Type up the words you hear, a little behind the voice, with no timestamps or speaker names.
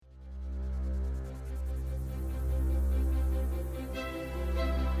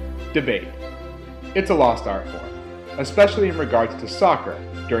Debate. It's a lost art form, especially in regards to soccer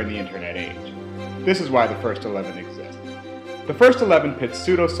during the internet age. This is why the First 11 exists. The First 11 pits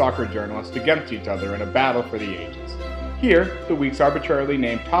pseudo-soccer journalists against each other in a battle for the ages. Here, the week's arbitrarily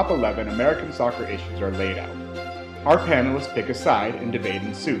named top 11 American soccer issues are laid out. Our panelists pick a side and debate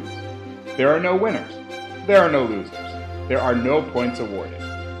ensues. There are no winners. There are no losers. There are no points awarded.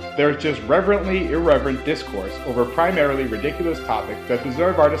 There is just reverently irreverent discourse over primarily ridiculous topics that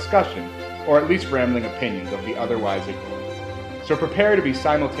deserve our discussion, or at least rambling opinions of the otherwise ignored. So prepare to be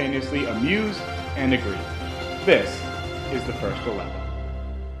simultaneously amused and aggrieved. This is the First 11.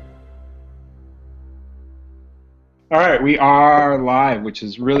 All right, we are live, which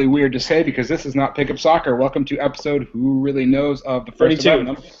is really weird to say because this is not Pickup Soccer. Welcome to episode Who Really Knows of the First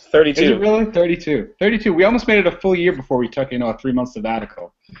 11. 32. Is it really? 32. 32. We almost made it a full year before we took, a 3-month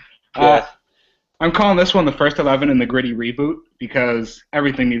sabbatical. Yeah. I'm calling this one the First 11 in the gritty reboot because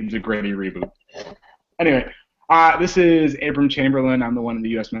everything needs a gritty reboot. Anyway, this is Abram Chamberlain. I'm the one in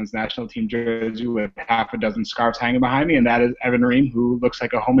the U.S. men's national team jersey with half a dozen scarves hanging behind me, and that is Evan Ream, who looks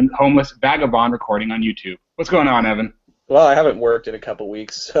like a homeless vagabond recording on YouTube. What's going on, Evan? Well, I haven't worked in a couple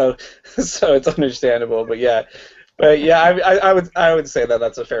weeks, so it's understandable. But I would say that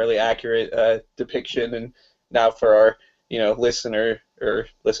that's a fairly accurate depiction. And now for our listener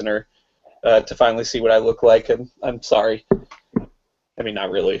to finally see what I look like, I'm sorry. I mean,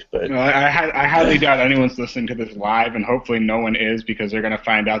 not really, but no, I highly doubt anyone's listening to this live, and hopefully no one is because they're going to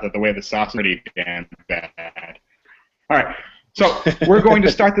find out that the way the sauce is pretty damn bad. All right, so we're going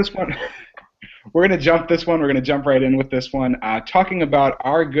to start this one. We're going to jump this one. We're going to jump right in with this one, talking about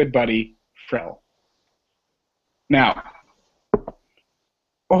our good buddy, Frill. Now,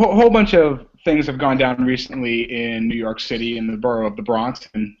 a whole bunch of things have gone down recently in New York City, in the borough of the Bronx,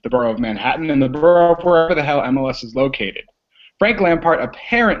 and the borough of Manhattan, and the borough of wherever the hell MLS is located. Frank Lampard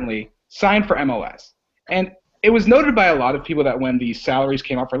apparently signed for MLS. And it was noted by a lot of people that when the salaries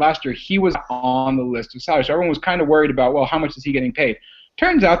came out for last year, he was on the list of salaries. So everyone was kind of worried about, well, how much is he getting paid?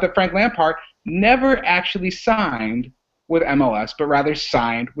 Turns out that Frank Lampard never actually signed with MLS, but rather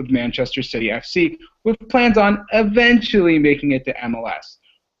signed with Manchester City FC, with plans on eventually making it to MLS.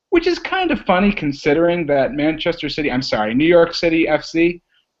 Which is kind of funny considering that New York City FC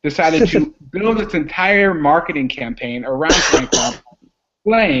decided to build its entire marketing campaign around Frank Lampard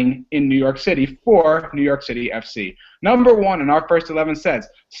playing in New York City for New York City FC. Number one in our First 11 says,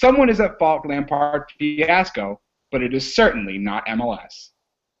 someone is at fault for Lampard fiasco, but it is certainly not MLS.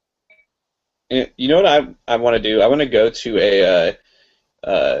 You know what I want to do? I want to go to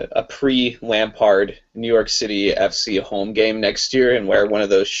a pre-Lampard New York City FC home game next year and wear one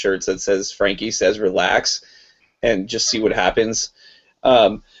of those shirts that says Frankie says relax and just see what happens.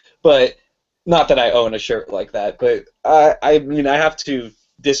 But not that I own a shirt like that, but I mean I have to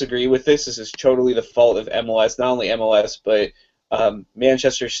disagree with this. This is totally the fault of MLS, not only MLS, but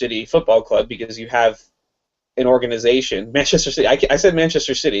Manchester City Football Club, because you have an organization, Manchester City. I said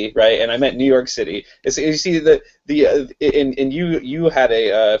Manchester City, right? And I meant New York City. You see and you had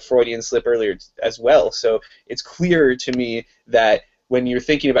a Freudian slip earlier as well. So it's clear to me that when you're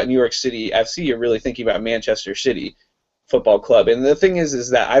thinking about New York City FC, you're really thinking about Manchester City Football Club. And the thing is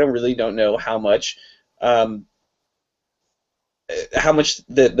that I don't know how much the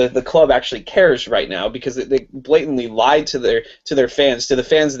club actually cares right now, because they blatantly lied to their fans, to the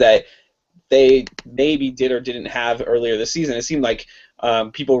fans that they maybe did or didn't have earlier this season. It seemed like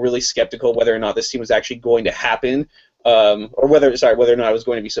people were really skeptical whether or not this team was actually going to happen, or whether or not it was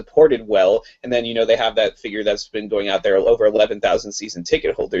going to be supported well. And then they have that figure that's been going out there, over 11,000 season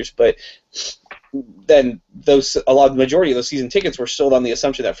ticket holders. But then the majority of those season tickets were sold on the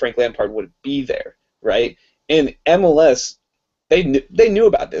assumption that Frank Lampard would be there, right? And MLS, they knew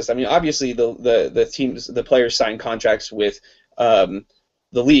about this. I mean, obviously the players signed contracts with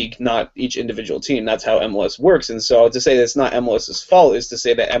the league, not each individual team. That's how MLS works. And so to say that it's not MLS's fault is to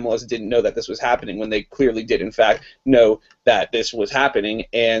say that MLS didn't know that this was happening when they clearly did, in fact, know that this was happening.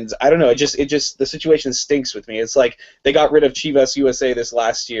 And I don't know, it just the situation stinks with me. It's like they got rid of Chivas USA this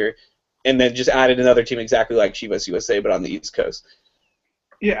last year and then just added another team exactly like Chivas USA but on the East Coast.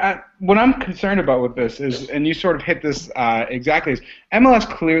 Yeah, what I'm concerned about with this is, and you sort of hit this exactly, is MLS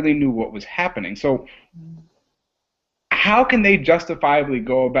clearly knew what was happening. So how can they justifiably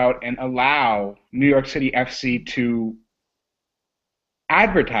go about and allow New York City FC to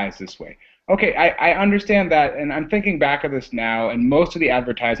advertise this way? Okay, I understand that, and I'm thinking back of this now, and most of the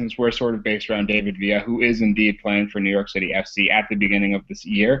advertisements were sort of based around David Villa, who is indeed playing for New York City FC at the beginning of this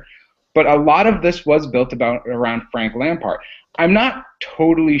year. But a lot of this was built around Frank Lampard. I'm not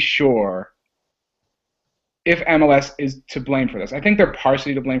totally sure if MLS is to blame for this. I think they're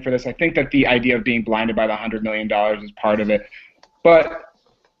partially to blame for this. I think that the idea of being blinded by the $100 million is part of it. But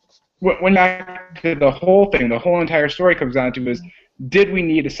when back to the whole thing, the whole entire story comes down to is, did we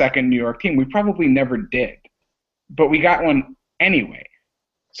need a second New York team? We probably never did. But we got one anyway.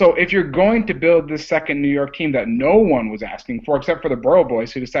 So if you're going to build this second New York team that no one was asking for, except for the Borough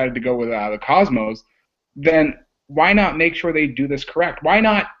Boys who decided to go with the Cosmos, then why not make sure they do this correct? Why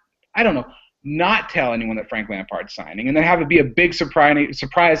not, I don't know, not tell anyone that Frank Lampard's signing and then have it be a big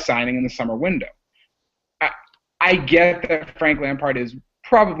surprise signing in the summer window? I get that Frank Lampard is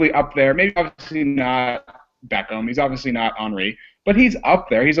probably up there. Maybe obviously not Beckham. He's obviously not Henry. But he's up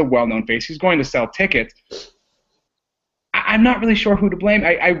there. He's a well-known face. He's going to sell tickets. I'm not really sure who to blame.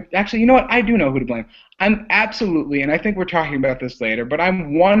 I actually, you know what? I do know who to blame. I'm absolutely, and I think we're talking about this later, but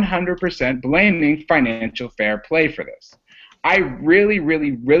I'm 100% blaming financial fair play for this. I really,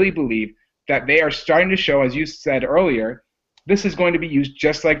 really, really believe that they are starting to show, as you said earlier, this is going to be used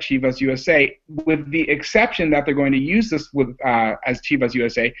just like Chivas USA, with the exception that they're going to use this as Chivas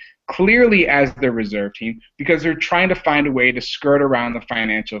USA clearly as their reserve team, because they're trying to find a way to skirt around the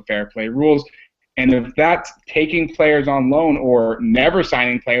financial fair play rules. And if that's taking players on loan or never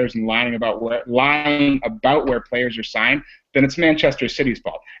signing players and lying about where players are signed, then it's Manchester City's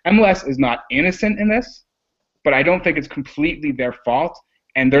fault. MLS is not innocent in this, but I don't think it's completely their fault.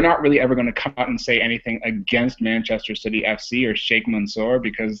 And they're not really ever going to come out and say anything against Manchester City FC or Sheikh Mansour,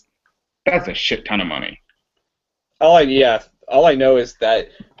 because that's a shit ton of money. All I know is that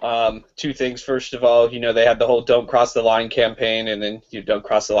two things. First of all, they had the whole "Don't Cross the Line" campaign, and then you don't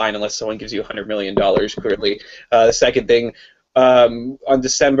cross the line unless someone gives you $100 million. Clearly, the second thing, on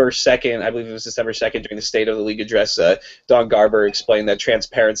December 2nd, I believe it was December 2nd, during the State of the League address, Don Garber explained that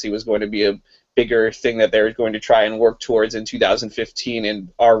transparency was going to be a bigger thing that they're going to try and work towards in 2015, and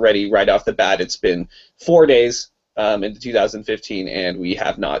already right off the bat, it's been 4 days into 2015, and we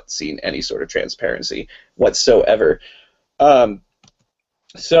have not seen any sort of transparency whatsoever.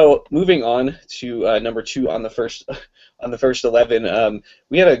 So moving on to number 2 on the first 11,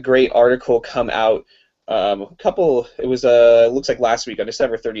 we had a great article come out. It looks like last week on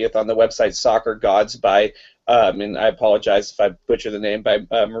December 30th on the website Soccer Gods by, and I apologize if I butcher the name, by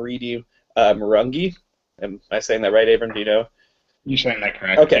Maridi Marungi. Am I saying that right, Abram? Do you know? You're saying that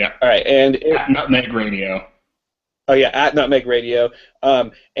correct. Okay, yeah. All right. And Nutmeg Radio. Oh yeah, at Nutmeg Radio,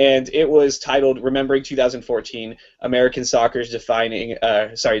 and it was titled "Remembering 2014: American Soccer's Deafening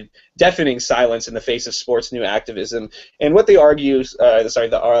Silence in the Face of Sports New Activism." And what they argue,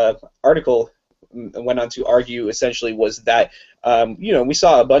 the article went on to argue essentially was that we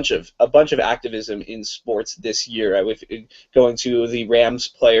saw a bunch of activism in sports this year. With going to the Rams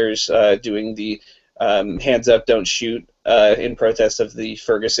players doing the hands up, don't shoot in protest of the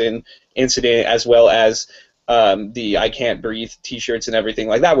Ferguson incident, as well as the "I Can't Breathe" T-shirts and everything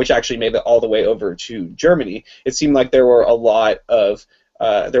like that, which actually made it all the way over to Germany. It seemed like there was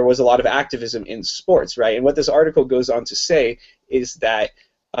a lot of activism in sports, right? And what this article goes on to say is that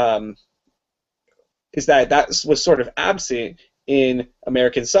that was sort of absent in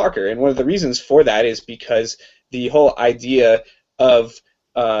American soccer, and one of the reasons for that is because the whole idea of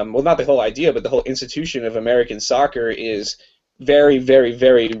not the whole idea, but the whole institution of American soccer is very, very,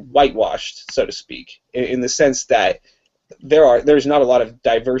 very whitewashed, so to speak, in the sense that there's not a lot of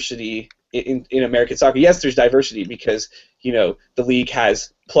diversity in American soccer. Yes, there's diversity because the league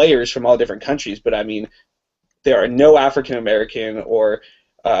has players from all different countries, but I mean there are no African American or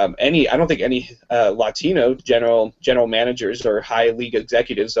I don't think any Latino general managers or high league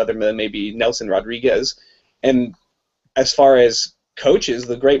executives, other than maybe Nelson Rodriguez. And as far as coaches,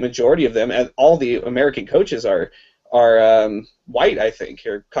 the great majority of them, and all the American coaches are white, I think,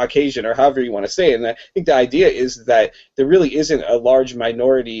 or Caucasian, or however you want to say it. And I think the idea is that there really isn't a large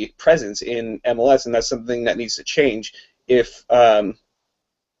minority presence in MLS, and that's something that needs to change if the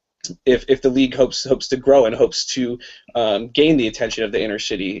league hopes to grow and hopes to gain the attention of the inner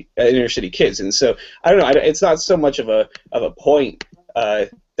city kids. And so I don't know. It's not so much of a point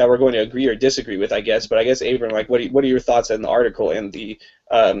that we're going to agree or disagree with, I guess. But I guess, Abram, like, what are your thoughts on the article and the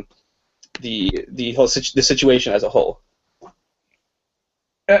situation as a whole?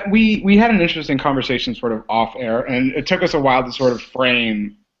 We had an interesting conversation sort of off air, and it took us a while to sort of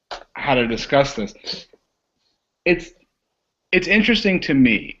frame how to discuss this. It's interesting to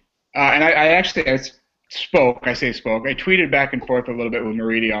me, and I tweeted back and forth a little bit with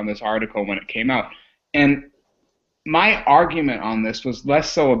Maridi on this article when it came out, and my argument on this was less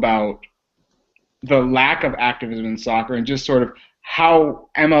so about the lack of activism in soccer and just sort of how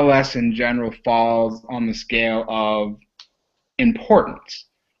MLS in general falls on the scale of importance,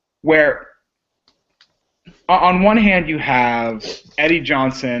 where on one hand, you have Eddie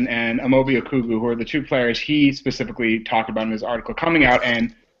Johnson and Amobi Okugu, who are the two players he specifically talked about in his article, coming out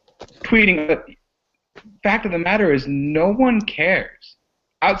and tweeting. The fact of the matter is, no one cares.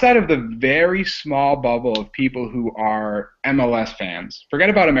 Outside of the very small bubble of people who are MLS fans, forget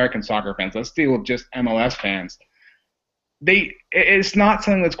about American soccer fans. Let's deal with just MLS fans. It's not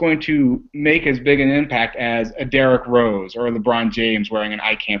something that's going to make as big an impact as a Derrick Rose or a LeBron James wearing an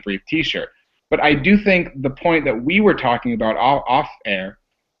 "I Can't Breathe" T-shirt. But I do think the point that we were talking about off air,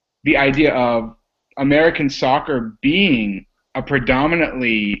 the idea of American soccer being a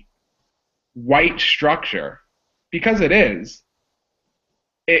predominantly white structure, because it is,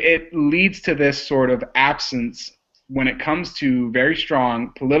 it leads to this sort of absence when it comes to very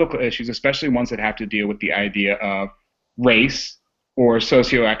strong political issues, especially ones that have to deal with the idea of race or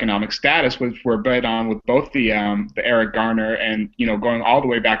socioeconomic status, which were bet on with both the Eric Garner and going all the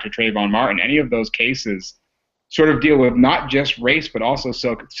way back to Trayvon Martin. Any of those cases sort of deal with not just race but also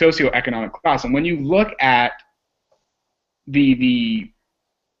socioeconomic class. And when you look at the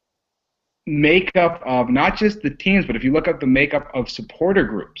makeup of not just the teams, but if you look at the makeup of supporter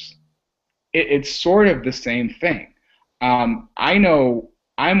groups, it's sort of the same thing. I know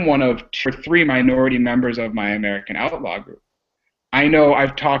I'm one of 2 or 3 minority members of my American Outlaw group. I know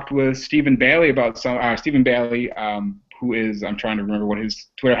I've talked with Stephen Bailey about Stephen Bailey, who is, I'm trying to remember what his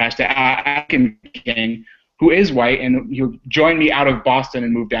Twitter hashtag, Akin King, who is white, and he'll join me out of Boston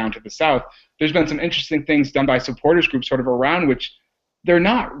and move down to the South. There's been some interesting things done by supporters groups sort of around which they're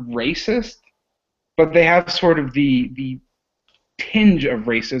not racist, but they have sort of the tinge of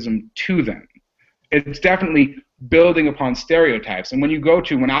racism to them. It's definitely building upon stereotypes. And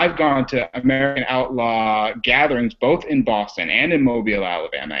when I've gone to American Outlaw gatherings, both in Boston and in Mobile,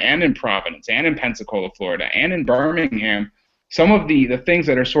 Alabama, and in Providence, and in Pensacola, Florida, and in Birmingham, some of the things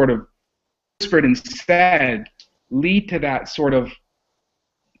that are sort of whispered and said lead to that sort of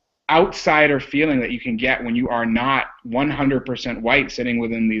outsider feeling that you can get when you are not 100% white sitting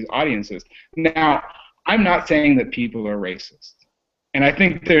within these audiences. Now, I'm not saying that people are racist. And I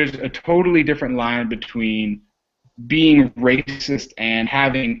think there's a totally different line between being racist and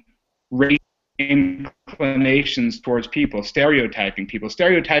having race inclinations towards people, stereotyping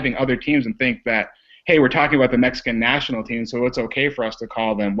other teams and think that, hey, we're talking about the Mexican national team, so it's okay for us to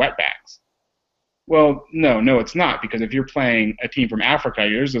call them wetbacks. Well, no, it's not, because if you're playing a team from Africa,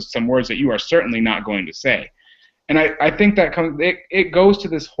 there's some words that you are certainly not going to say. And I think that it goes to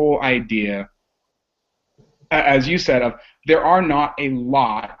this whole idea, as you said, of there are not a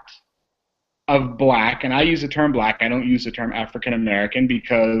lot of black, and I use the term black, I don't use the term African American,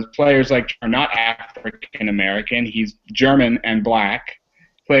 because players like are not African American, he's German and black.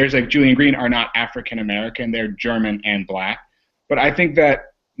 Players like Julian Green are not African American, they're German and black. But I think that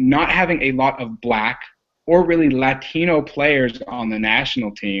not having a lot of black or really Latino players on the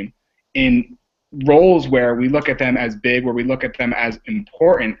national team in roles where we look at them as big, where we look at them as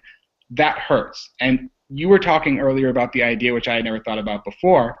important, that hurts. And you were talking earlier about the idea, which I had never thought about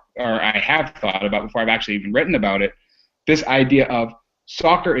before, or I have thought about before, I've actually even written about it, this idea of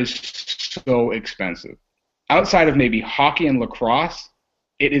soccer is so expensive. Outside of maybe hockey and lacrosse,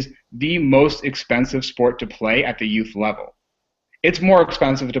 it is the most expensive sport to play at the youth level. It's more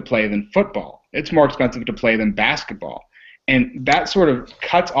expensive to play than football. It's more expensive to play than basketball. And that sort of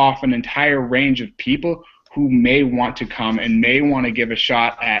cuts off an entire range of people who may want to come and may want to give a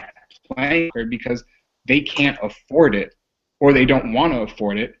shot at playing because they can't afford it, or they don't want to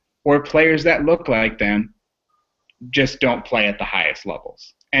afford it, or players that look like them just don't play at the highest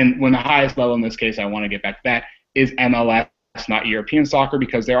levels. And when the highest level in this case, I want to get back to that, is MLS, not European soccer,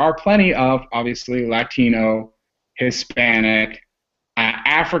 because there are plenty of, obviously, Latino, Hispanic,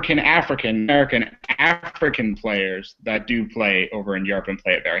 African players that do play over in Europe and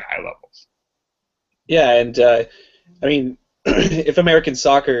play at very high levels. Yeah, and I mean, if American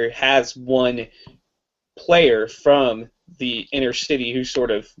soccer has one player from the inner city who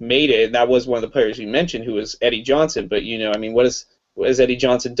sort of made it, and that was one of the players you mentioned, who was Eddie Johnson. But I mean, what has Eddie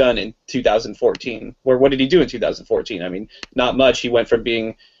Johnson done in 2014? Or what did he do in 2014? I mean, not much. He went from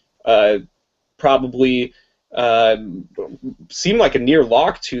being probably seemed like a near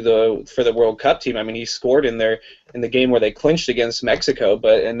lock for the World Cup team. I mean, he scored in the game where they clinched against Mexico,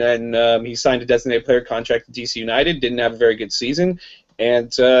 and then he signed a designated player contract with DC United. Didn't have a very good season.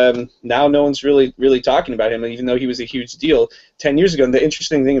 And now no one's really talking about him, even though he was a huge deal 10 years ago. And the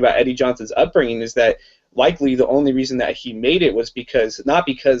interesting thing about Eddie Johnson's upbringing is that likely the only reason that he made it was not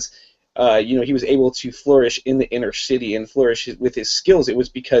because he was able to flourish in the inner city and flourish with his skills. It was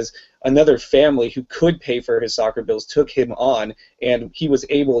because another family who could pay for his soccer bills took him on, and he was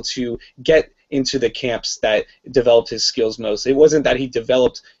able to get into the camps that developed his skills most. It wasn't that he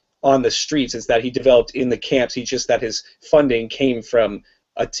developed on the streets; it's that he developed in the camps. He just that his funding came from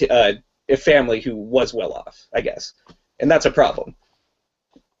a family who was well off, I guess, and that's a problem.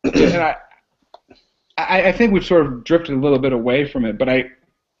 And I think we've sort of drifted a little bit away from it, but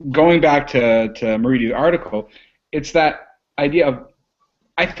going back to Maridi's article, it's that idea of,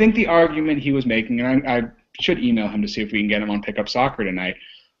 I think the argument he was making, and I should email him to see if we can get him on Pick Up Soccer tonight,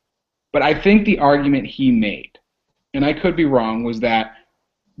 but I think the argument he made, and I could be wrong, was that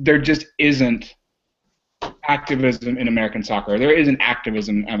there just isn't activism in American soccer. There isn't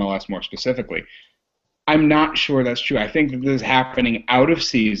activism in MLS more specifically. I'm not sure that's true. I think that this is happening out of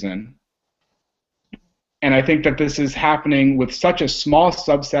season, and I think that this is happening with such a small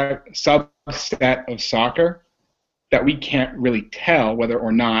subset of soccer that we can't really tell whether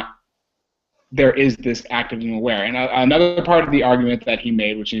or not there is this activism aware. And another part of the argument that he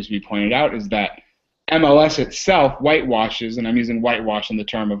made, which needs to be pointed out, is that MLS itself whitewashes, and I'm using whitewash in the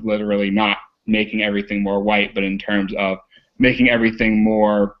term of literally not making everything more white, but in terms of making everything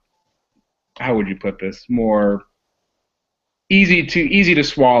more, how would you put this, more easy to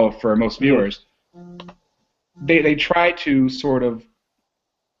swallow for most viewers. They try to sort of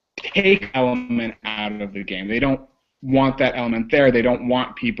take element out of the game. They don't want that element there. They don't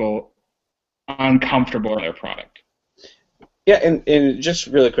want people uncomfortable with their product. Yeah, and just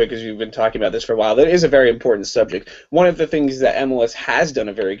really quick, because we've been talking about this for a while, that is a very important subject. One of the things that MLS has done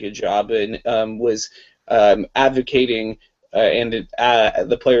a very good job in was advocating, and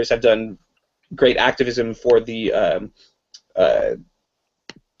the players have done great activism for the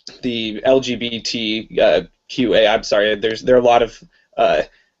LGBTQA. I'm sorry, there are a lot of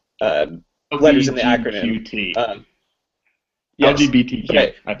letters in the acronym. Yes,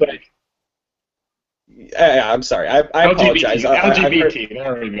 LGBTQ. I'm sorry. I apologize. LGBT.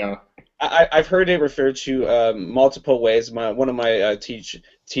 There we go. I've heard it referred to multiple ways. One of my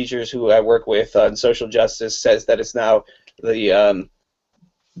teachers who I work with on social justice says that it's now the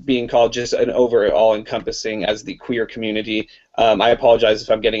being called just an overall encompassing as the queer community. I apologize if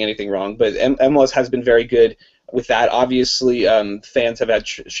I'm getting anything wrong, but MLS has been very good with that. Obviously, fans have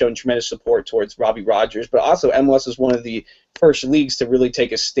shown tremendous support towards Robbie Rogers, but also MLS is one of the first leagues to really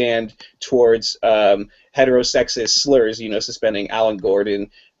take a stand towards heterosexist slurs, suspending Alan Gordon,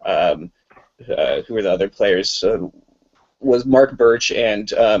 who were the other players, was Mark Birch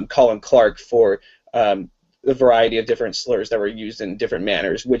and Colin Clark for a variety of different slurs that were used in different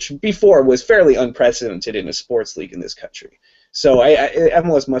manners, which before was fairly unprecedented in a sports league in this country. So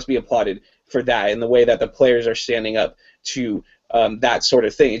MLS must be applauded for that and the way that the players are standing up to that sort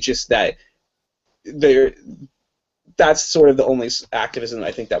of thing. It's just that that's sort of the only activism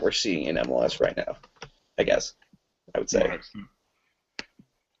I think that we're seeing in MLS right now, I guess, I would say.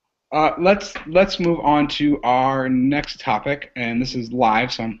 Let's move on to our next topic, and this is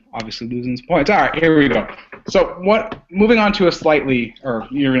live, so I'm obviously losing some points. All right, here we go. So moving on to a slightly, or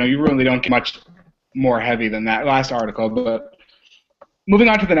you really don't get much more heavy than that last article, but moving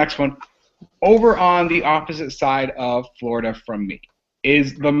on to the next one. Over on the opposite side of Florida from me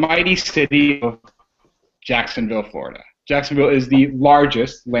is the mighty city of Jacksonville, Florida. Jacksonville is the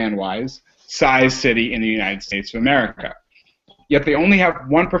largest, land-wise, size city in the United States of America. Yet they only have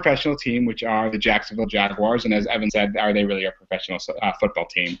one professional team, which are the Jacksonville Jaguars, and as Evan said, are they really a professional football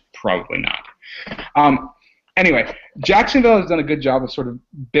team? Probably not. Anyway, Jacksonville has done a good job of sort of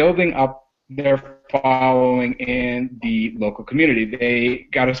building up their following in the local community. They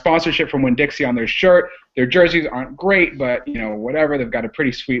got a sponsorship from Winn-Dixie on their shirt. Their jerseys aren't great, but whatever. They've got a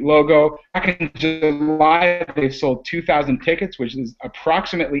pretty sweet logo. Back in July, they sold 2,000 tickets, which is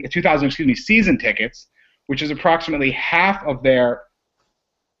approximately 2,000 season tickets, which is approximately half of their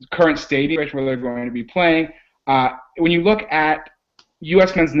current stadium where they're going to be playing. When you look at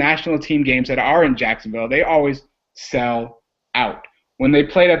U.S. men's national team games that are in Jacksonville, they always sell out. When they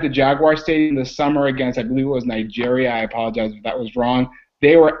played at the Jaguar Stadium this summer against, I believe it was Nigeria, I apologize if that was wrong,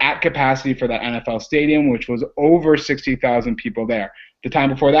 they were at capacity for that NFL stadium, which was over 60,000 people there. The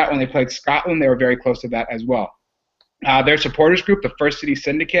time before that, when they played Scotland, they were very close to that as well. Their supporters group, the First City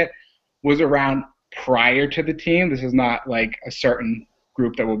Syndicate, was around prior to the team. This is not like a certain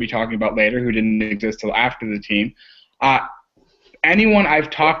group that we'll be talking about later who didn't exist till after the team. Anyone I've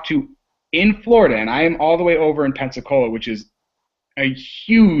talked to in Florida, and I am all the way over in Pensacola, which is a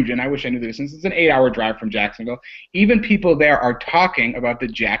huge, and I wish I knew this, since it's an 8-hour drive from Jacksonville, even people there are talking about the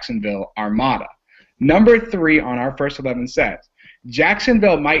Jacksonville Armada. Number 3 on our first 11 says,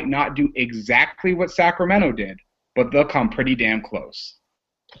 Jacksonville might not do exactly what Sacramento did, but they'll come pretty damn close.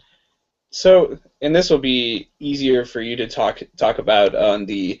 So, and this will be easier for you to talk about on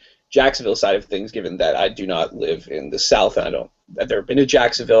the Jacksonville side of things, given that I do not live in the South and I've never been to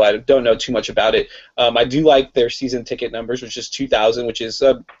Jacksonville. I don't know too much about it. I do like their season ticket numbers, which is 2,000, which is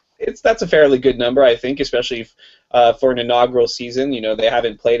that's a fairly good number, I think, especially for an inaugural season. You know, they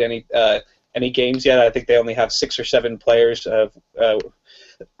haven't played any games yet. I think they only have 6 or 7 players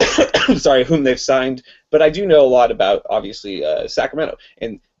whom they've signed. But I do know a lot about, obviously, Sacramento.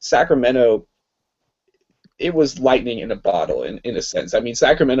 And Sacramento, it was lightning in a bottle, in a sense. I mean,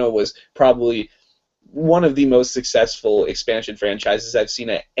 Sacramento was probably one of the most successful expansion franchises I've seen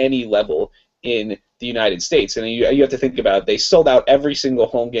at any level in the United States. And you have to think about it. They sold out every single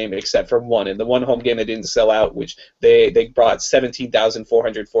home game except for one. And the one home game they didn't sell out, which they brought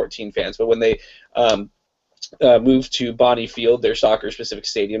 17,414 fans. But when they moved to Bonnie Field, their soccer-specific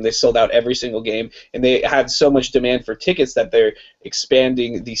stadium, they sold out every single game. And they had so much demand for tickets that they're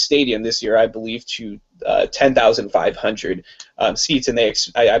expanding the stadium this year, I believe, to 10,500 seats. And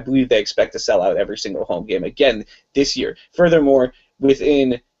I believe they expect to sell out every single home game again this year. Furthermore,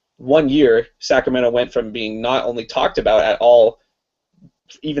 within 1 year, Sacramento went from being not only talked about at all,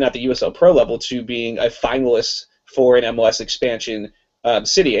 even at the USL Pro level, to being a finalist for an MLS expansion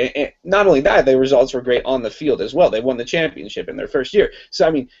city. And not only that, their results were great on the field as well. They won the championship in their first year. So, I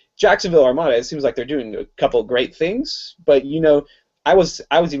mean, Jacksonville Armada, it seems like they're doing a couple great things, but, you know, I was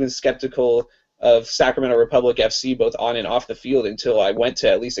even skeptical of Sacramento Republic FC both on and off the field until I went to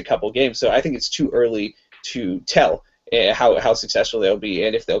at least a couple games. So I think it's too early to tell how successful they'll be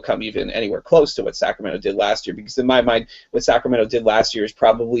and if they'll come even anywhere close to what Sacramento did last year. Because in my mind, what Sacramento did last year is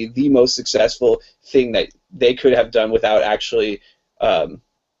probably the most successful thing that they could have done without actually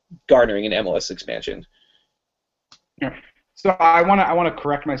garnering an MLS expansion. Yeah. So I want to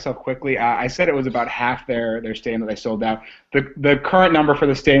correct myself quickly. I said it was about half their stadium that they sold out. The current number for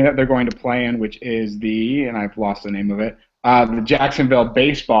the stadium that they're going to play in, which is and I've lost the name of it, the Jacksonville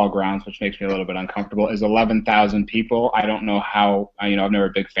Baseball Grounds, which makes me a little bit uncomfortable, is 11,000 people. I don't know how. I've never a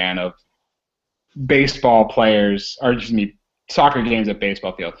big fan of baseball players, or soccer games at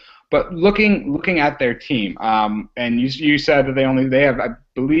baseball field. But looking at their team, and you said that they have, I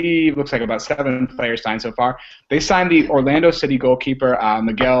believe, looks like about 7 players signed so far. They signed the Orlando City goalkeeper,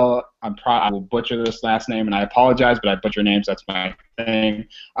 Miguel. I will butcher this last name, and I apologize, but I butcher names. That's my thing.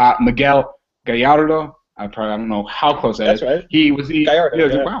 Miguel Gallardo. I don't know how close that is. That's right. He was the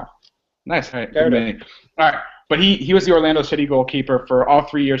Gallardo. Wow, nice. All right. But he was the Orlando City goalkeeper for all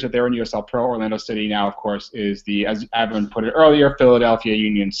 3 years that they were in USL Pro. Orlando City now, of course, is as Evan put it earlier, Philadelphia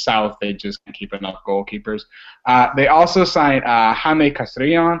Union South. They just can't keep enough goalkeepers. They also signed Jaime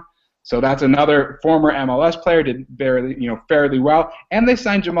Castrillon, so that's another former MLS player, did fairly well. And they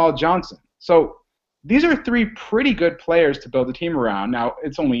signed Jamal Johnson. So these are 3 pretty good players to build a team around. Now,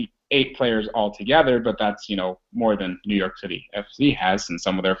 it's only 8 players altogether, but that's more than New York City FC has, since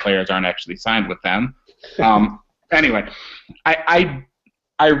some of their players aren't actually signed with them. Anyway, I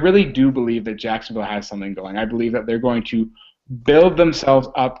really do believe that Jacksonville has something going. I believe that they're going to build themselves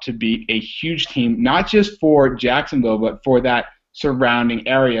up to be a huge team, not just for Jacksonville, but for that surrounding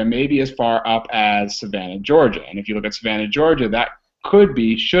area, maybe as far up as Savannah, Georgia. And if you look at Savannah, Georgia, that could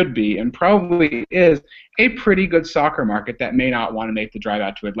be, should be, and probably is a pretty good soccer market that may not want to make the drive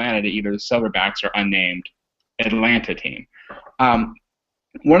out to Atlanta to either the Silverbacks or unnamed Atlanta team.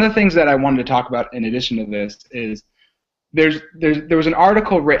 One of the things that I wanted to talk about in addition to this is there was an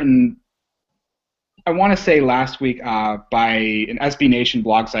article written, I want to say last week, by an SB Nation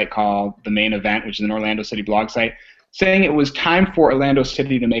blog site called The Main Event, which is an Orlando City blog site, saying it was time for Orlando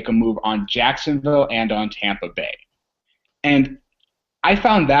City to make a move on Jacksonville and on Tampa Bay. And I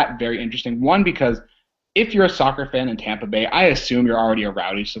found that very interesting. One, because if you're a soccer fan in Tampa Bay, I assume you're already a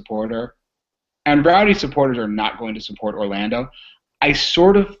Rowdy supporter. And Rowdy supporters are not going to support Orlando. I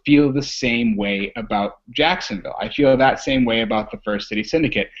sort of feel the same way about Jacksonville. I feel that same way about the First City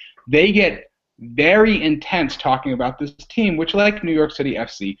Syndicate. They get very intense talking about this team, which, like New York City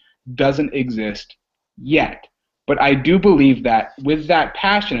FC, doesn't exist yet. But I do believe that with that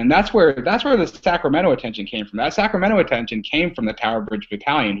passion, and that's where the Sacramento attention came from. That Sacramento attention came from the Tower Bridge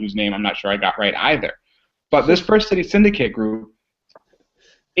Battalion, whose name I'm not sure I got right either. But this First City Syndicate group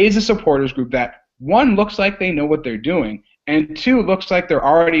is a supporters group that, 1, looks like they know what they're doing, and 2, looks like they're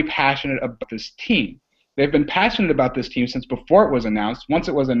already passionate about this team. They've been passionate about this team since before it was announced. Once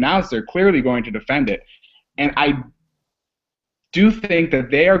it was announced, they're clearly going to defend it. And I do think that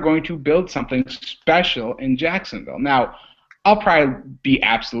they are going to build something special in Jacksonville. Now, I'll probably be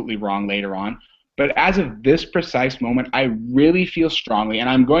absolutely wrong later on, but as of this precise moment, I really feel strongly, and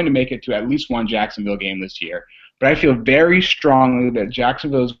I'm going to make it to at least one Jacksonville game this year, but I feel very strongly that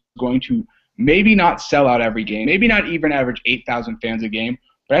Jacksonville is going to maybe not sell out every game, maybe not even average 8,000 fans a game,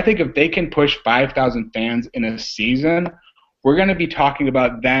 But I think if they can push 5,000 fans in a season, we're going to be talking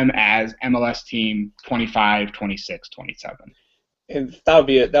about them as MLS team 25, 26, 27. And that would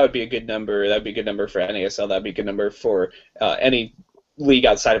be a good number. That would be a good number for NASL. That would be a good number for any league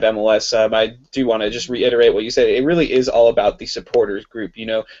outside of MLS. I do want to just reiterate what you said. It really is all about the supporters group. We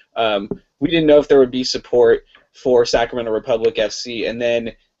didn't know if there would be support for Sacramento Republic FC, and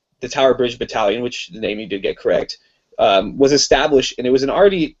then the Tower Bridge Battalion, which the name you did get correct, was established, and it was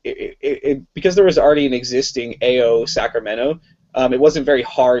because there was already an existing AO Sacramento. It wasn't very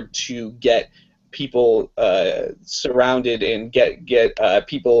hard to get people surrounded and get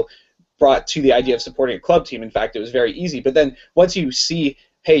people brought to the idea of supporting a club team. In fact, it was very easy. But then once you see,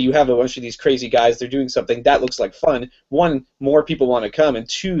 hey, you have a bunch of these crazy guys, they're doing something that looks like fun. One, more people want to come, and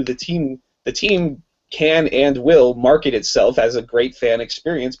two, the team can and will market itself as a great fan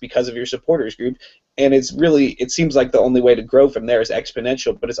experience because of your supporters group. And it seems like the only way to grow from there is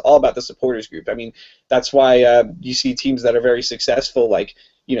exponential, but it's all about the supporters group. I mean, that's why you see teams that are very successful, like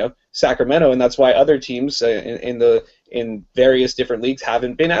Sacramento, and that's why other teams in various different leagues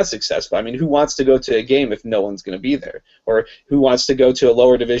haven't been as successful. I mean, who wants to go to a game if no one's going to be there, or who wants to go to a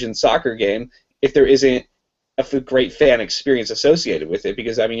lower division soccer game if there isn't a great fan experience associated with it?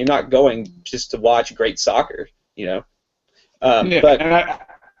 Because I mean, you're not going just to watch great soccer, But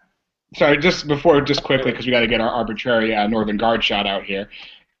sorry, just quickly, because we got to get our arbitrary Northern Guard shout out here,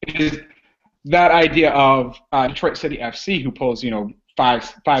 is that idea of Detroit City FC, who pulls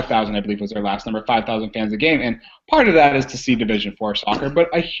 5,000, I believe was their last number, 5,000 fans a game, and part of that is to see Division IV soccer, but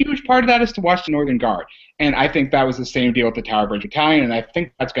a huge part of that is to watch the Northern Guard. And I think that was the same deal with the Tower Bridge Battalion, and I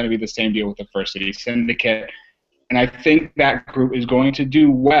think that's going to be the same deal with the First City Syndicate. And I think that group is going to do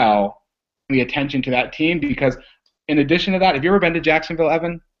well in the attention to that team, because in addition to that, have you ever been to Jacksonville,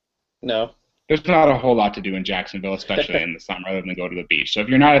 Evan? No. There's not a whole lot to do in Jacksonville, especially in the summer, other than go to the beach. So if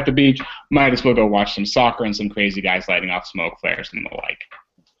you're not at the beach, might as well go watch some soccer and some crazy guys lighting off smoke flares and the like.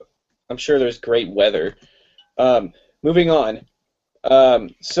 I'm sure there's great weather. Moving on.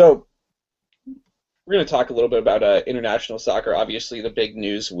 So we're going to talk a little bit about international soccer. Obviously, the big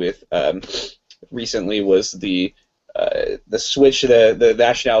news with recently was the switch, the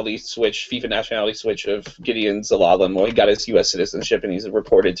nationality switch, FIFA nationality switch of Gideon Zelalem. Well, he got his U.S. citizenship, and he's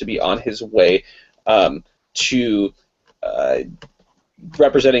reported to be on his way to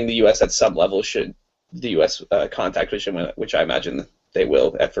representing the U.S. at some level, should the U.S. contact with him, which I imagine they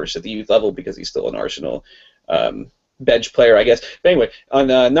will at first at the youth level, because he's still an Arsenal bench player, I guess. But anyway, on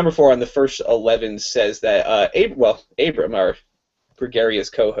number 4 on the first 11 says that Abram, our gregarious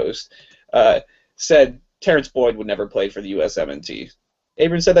co-host, said Terrence Boyd would never play for the USMNT.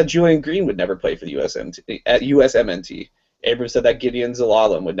 Abram said that Julian Green would never play for the USMNT. Abram said that Gideon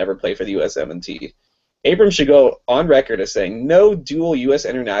Zelalem would never play for the USMNT. Abram should go on record as saying no dual U.S.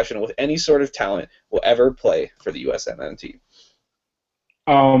 international with any sort of talent will ever play for the USMNT.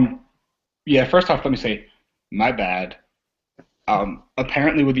 Yeah, first off, let me say, my bad.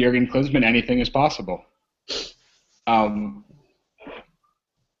 Apparently with Jurgen Klinsmann, anything is possible. Let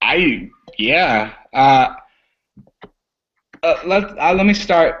me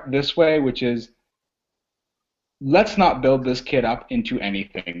start this way, which is, let's not build this kid up into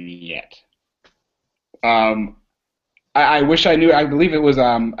anything yet. I wish I knew. I believe it was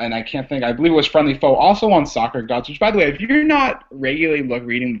and I can't think. I believe it was Friendly Foe, also on Soccer Gods. Which, by the way, if you're not regularly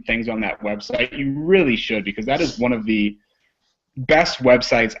reading the things on that website, you really should, because that is one of the best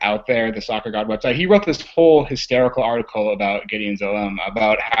websites out there. The Soccer God website. He wrote this whole hysterical article about Gideon Zelalem,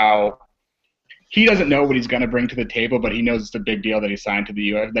 about how he doesn't know what he's going to bring to the table, but he knows it's a big deal that he signed to the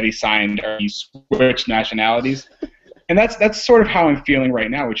U.S. That he signed, or he switched nationalities. And that's sort of how I'm feeling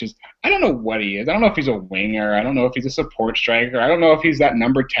right now, which is, I don't know what he is. I don't know if he's a winger. I don't know if he's a support striker. I don't know if he's that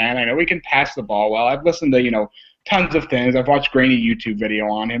number 10. I know he can pass the ball well. I've listened to, tons of things. I've watched grainy YouTube video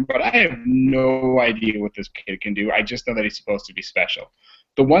on him, but I have no idea what this kid can do. I just know that he's supposed to be special.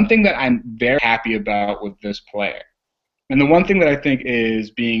 The one thing that I'm very happy about with this player, and the one thing that I think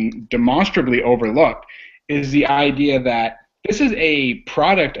is being demonstrably overlooked, is the idea that this is a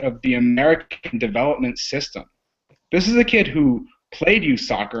product of the American development system. This is a kid who played youth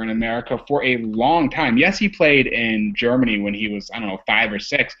soccer in America for a long time. Yes, he played in Germany when he was, 5 or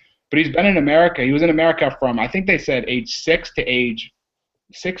 6, but he's been in America. He was in America from, I think they said, age 6 to age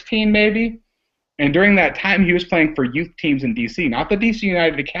 16 maybe. And during that time, he was playing for youth teams in D.C., not the D.C.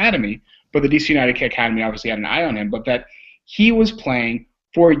 United Academy, but the D.C. United Academy obviously had an eye on him, but that he was playing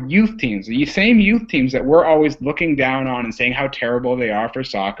for youth teams, the same youth teams that we're always looking down on and saying how terrible they are for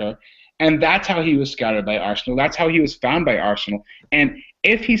soccer. And that's how he was scouted by Arsenal. That's how he was found by Arsenal. And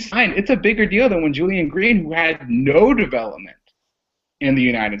if he signed, it's a bigger deal than when Julian Green, who had no development, in the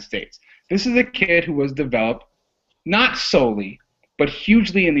United States. This is a kid who was developed not solely, but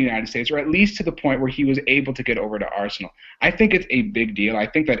hugely in the United States, or at least to the point where he was able to get over to Arsenal. I think it's a big deal. I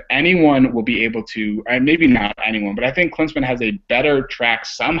think that anyone will be able to, and maybe not anyone, but I think Klinsmann has a better track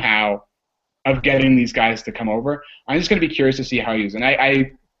somehow of getting these guys to come over. I'm just going to be curious to see how he is.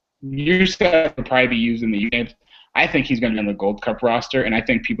 And you said he'll probably be used in the youth games. I think he's going to be on the Gold Cup roster, and I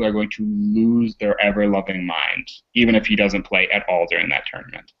think people are going to lose their ever-loving minds, even if he doesn't play at all during that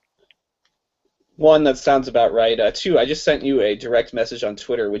tournament. One, that sounds about right. Two, I just sent you a direct message on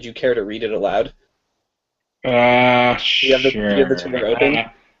Twitter. Would you care to read it aloud? Sure. Do you have the Twitter open?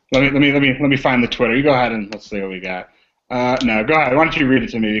 Let me find the Twitter. You go ahead and let's see what we got. No, go ahead. Why don't you read it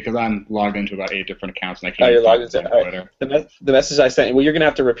to me, because I'm logged into about 8 different accounts and I can't. Oh, you're logged into Twitter. Right. The message I sent you. Well, you're gonna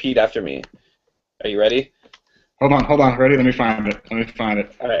have to repeat after me. Are you ready? Hold on. Ready? Let me find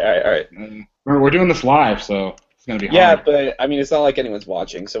it. All right. We're doing this live, so it's gonna be hard. Yeah, but I mean, it's not like anyone's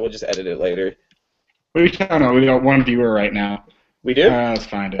watching, so we'll just edit it later. We got one viewer right now. We do? Let's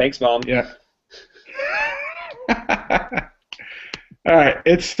find it. Thanks, Mom. Yeah. All right.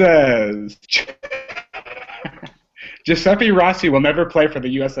 It says Giuseppe Rossi will never play for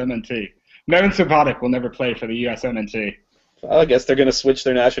the USMNT. Nevin Subotic will never play for the USMNT. Well, I guess they're gonna switch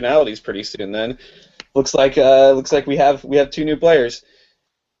their nationalities pretty soon then. Looks like we have 2 new players.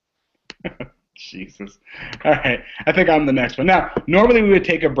 Jesus. All right. I think I'm the next one. Now, normally we would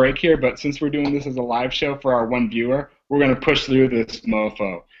take a break here, but since we're doing this as a live show for our one viewer, we're going to push through this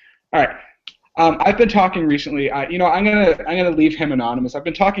mofo. All right. I've been talking recently. I'm gonna leave him anonymous. I've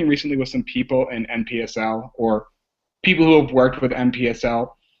been talking recently with some people in NPSL or people who have worked with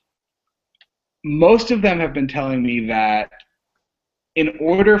NPSL. Most of them have been telling me that in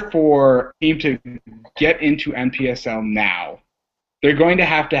order for a team to get into NPSL now, they're going to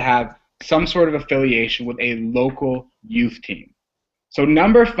have some sort of affiliation with a local youth team. So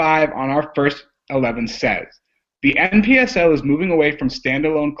number 5 on our first 11 says, the NPSL is moving away from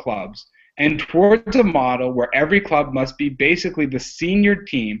standalone clubs and towards a model where every club must be basically the senior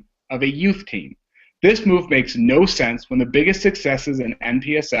team of a youth team. This move makes no sense when the biggest successes in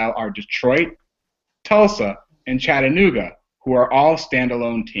NPSL are Detroit, Tulsa, and Chattanooga, who are all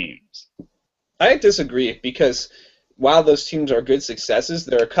standalone teams. I disagree, because while those teams are good successes,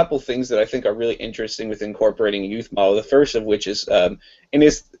 there are a couple things that I think are really interesting with incorporating a youth model. The first of which is,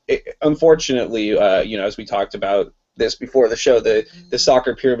 unfortunately, as we talked about this before the show, the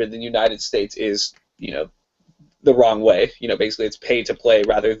soccer pyramid in the United States is, the wrong way. Basically it's pay to play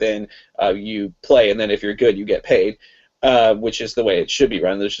rather than you play, and then if you're good, you get paid, which is the way it should be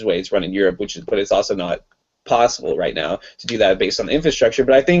run. This is the way it's run in Europe, but it's also not possible right now to do that based on the infrastructure.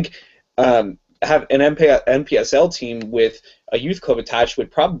 But I think have an NPSL team with a youth club attached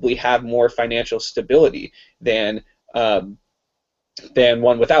would probably have more financial stability than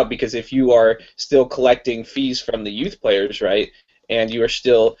one without, because if you are still collecting fees from the youth players, right, and you are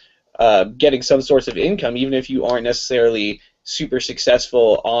still getting some source of income, even if you aren't necessarily super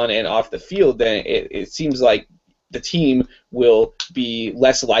successful on and off the field, then it seems like the team will be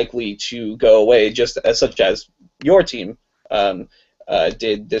less likely to go away, just such as your team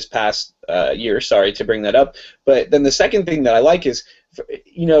did this past year. Sorry to bring that up, but then the second thing that I like is,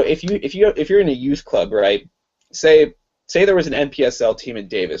 if you're in a youth club, right? Say there was an NPSL team in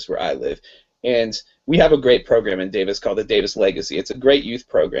Davis where I live, and we have a great program in Davis called the Davis Legacy. It's a great youth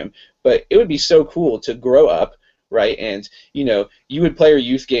program, but it would be so cool to grow up, right? And you would play your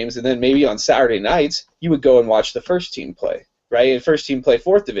youth games, and then maybe on Saturday nights you would go and watch the first team play, right? And first team play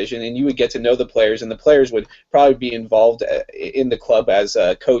 4th division, and you would get to know the players, and the players would probably be involved in the club as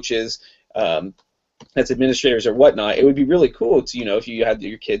coaches, as administrators or whatnot. It would be really cool to, if you had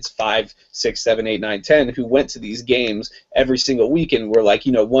your kids 5, 6, 7, 8, 9, 10 who went to these games every single week and were like,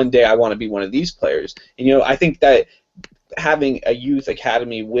 one day I want to be one of these players. And I think that having a youth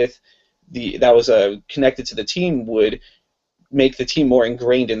academy that was connected to the team would make the team more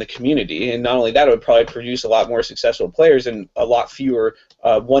ingrained in the community, and not only that, it would probably produce a lot more successful players and a lot fewer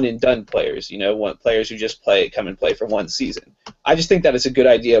one-and-done players, players who just come and play for one season. I just think that it's a good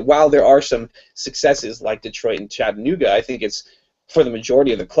idea. While there are some successes like Detroit and Chattanooga, I think it's, for the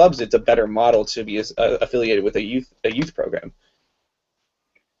majority of the clubs, it's a better model to be affiliated with a youth program.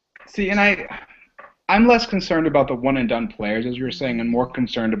 See, and I'm less concerned about the one-and-done players, as you were saying, and more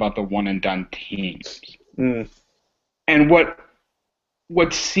concerned about the one-and-done teams. Mm. And what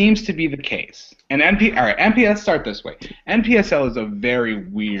seems to be the case, and let's start this way. NPSL is a very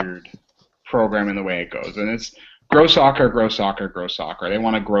weird program in the way it goes, and it's grow soccer, grow soccer, grow soccer. They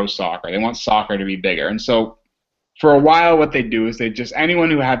want to grow soccer. They want soccer to be bigger. And so for a while what they do is anyone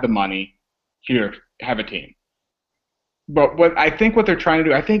who had the money, here, have a team. But what they're trying to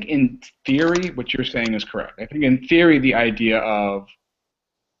do, I think in theory, what you're saying is correct. I think in theory, the idea of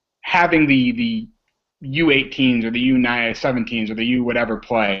having the U18s or the U17s or the U whatever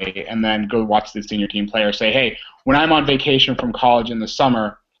play, and then go watch the senior team play, or say, hey, when I'm on vacation from college in the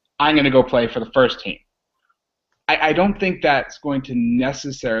summer, I'm going to go play for the first team. I don't think that's going to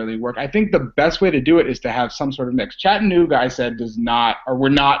necessarily work. I think the best way to do it is to have some sort of mix. Chattanooga, I said, we're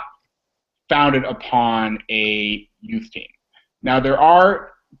not founded upon a youth team. Now, there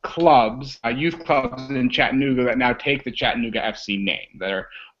are clubs, youth clubs in Chattanooga that now take the Chattanooga FC name.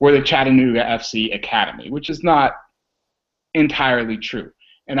 We're the Chattanooga FC Academy, which is not entirely true.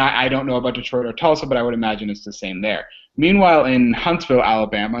 And I don't know about Detroit or Tulsa, but I would imagine it's the same there. Meanwhile, in Huntsville,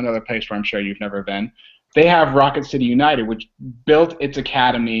 Alabama, another place where I'm sure you've never been, they have Rocket City United, which built its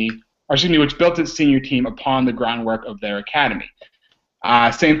which built its senior team upon the groundwork of their academy.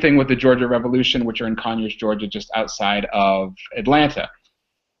 Same thing with the Georgia Revolution, which are in Conyers, Georgia, just outside of Atlanta.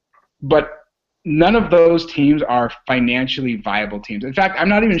 But none of those teams are financially viable teams. In fact, I'm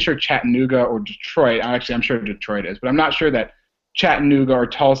not even sure Chattanooga or Detroit, actually I'm sure Detroit is, but I'm not sure that Chattanooga or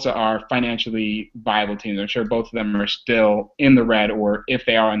Tulsa are financially viable teams. I'm sure both of them are still in the red, or if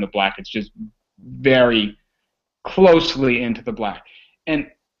they are in the black, it's just very closely into the black. And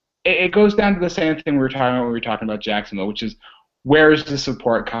it goes down to the same thing we were talking about when we were talking about Jacksonville, which is, where is the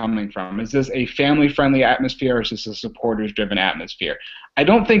support coming from? Is this a family-friendly atmosphere, or is this a supporters-driven atmosphere? I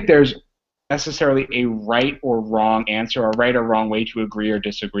don't think there's necessarily a right or wrong answer, or right or wrong way to agree or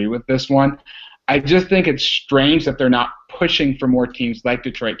disagree with this one. I just think it's strange that they're not pushing for more teams like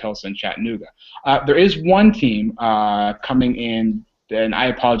Detroit, Tulsa, and Chattanooga. There is one team coming in, and I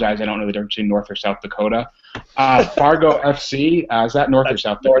apologize, I don't know the difference between North or South Dakota. Fargo FC, is that North or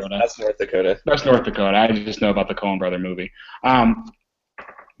South Dakota? That's North Dakota. That's North Dakota. I just know about the Coen Brother movie.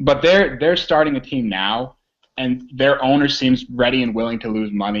 But they're starting a team now, and their owner seems ready and willing to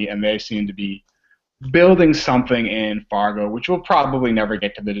lose money, and they seem to be building something in Fargo, which will probably never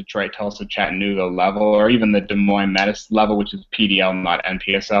get to the Detroit, Tulsa, Chattanooga level, or even the Des Moines Menace level, which is PDL, not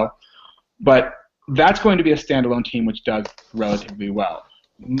NPSL. But that's going to be a standalone team which does relatively well.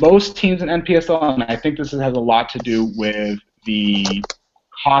 Most teams in NPSL, and I think this has a lot to do with the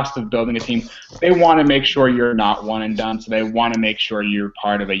cost of building a team, they want to make sure you're not one and done, so they want to make sure you're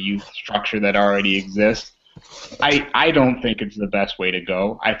part of a youth structure that already exists. I don't think it's the best way to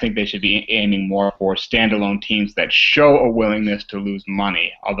go. I think they should be aiming more for standalone teams that show a willingness to lose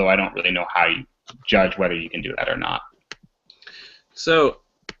money, although I don't really know how you judge whether you can do that or not. So,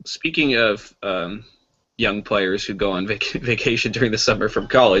 speaking of young players who go on vacation during the summer from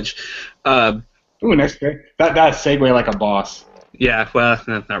college. Ooh, nice. That segue like a boss. Yeah, well,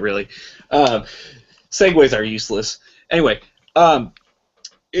 not really. Segues are useless. Anyway,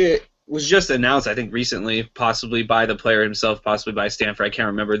 it was just announced, I think, recently, possibly by the player himself, possibly by Stanford, I can't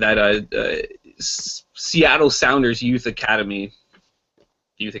remember, that Seattle Sounders Youth Academy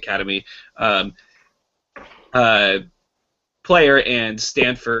player and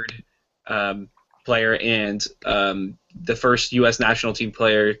Stanford player and the first U.S. national team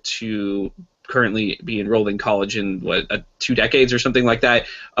player to currently be enrolled in college in 2 decades or something like that,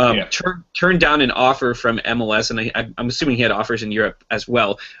 turned down an offer from MLS, and I'm assuming he had offers in Europe as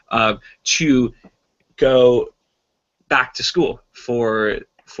well, to go back to school for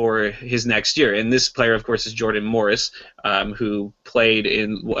his next year. And this player, of course, is Jordan Morris, who played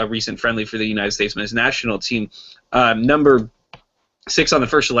in a recent friendly for the United States men's national team. Number 6 on the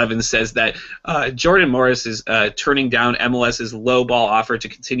first 11 says that Jordan Morris is turning down MLS's low ball offer to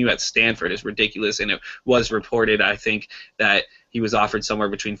continue at Stanford is ridiculous, and it was reported, I think, that he was offered somewhere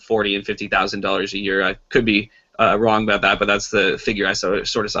between $40,000 and $50,000 a year. I could be wrong about that, but that's the figure I sort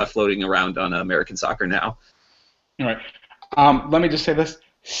of saw floating around on American Soccer Now. All right. Let me just say this: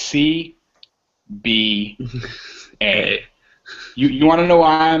 CBA. You want to know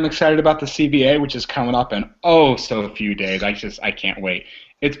why I'm excited about the CBA, which is coming up in so few days? I can't wait.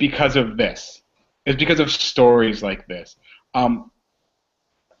 It's because of this. It's because of stories like this.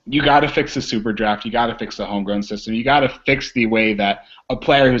 You got to fix the super draft. You got to fix the homegrown system. You got to fix the way that a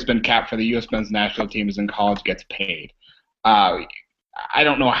player who's been capped for the U.S. men's national team is in college gets paid. I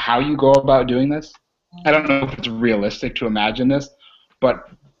don't know how you go about doing this. I don't know if it's realistic to imagine this, but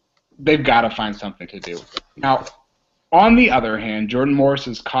they've got to find something to do. Now, on the other hand, Jordan Morris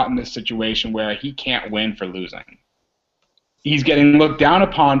is caught in this situation where he can't win for losing. He's getting looked down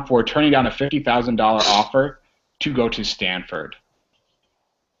upon for turning down a $50,000 offer to go to Stanford.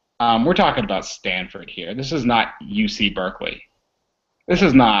 We're talking about Stanford here. This is not UC Berkeley. This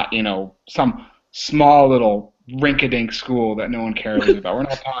is not, some small little rink-a-dink school that no one cares about. We're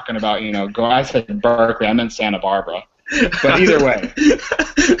not talking about, I said Berkeley, I meant Santa Barbara. But either way,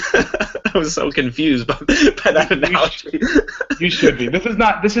 I was so confused by that analogy. You should be. This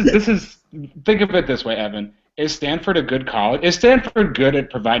is. Think of it this way, Evan. Is Stanford a good college? Is Stanford good at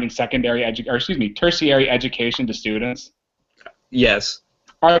providing tertiary education to students? Yes.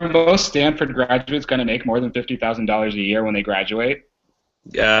 Are most Stanford graduates going to make more than $50,000 a year when they graduate?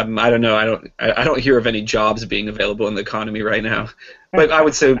 I don't know. I don't hear of any jobs being available in the economy right now, but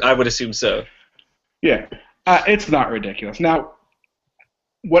I would assume so. Yeah, it's not ridiculous. Now,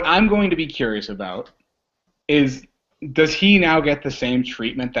 what I'm going to be curious about is, does he now get the same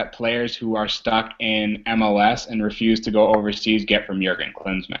treatment that players who are stuck in MLS and refuse to go overseas get from Jurgen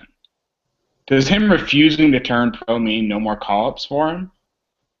Klinsmann? Does him refusing to turn pro mean no more call-ups for him?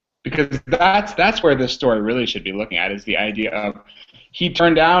 Because that's where this story really should be looking at, is the idea of he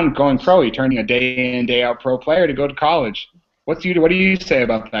turned down going pro. He turned a day in, day out pro player to go to college. What do you say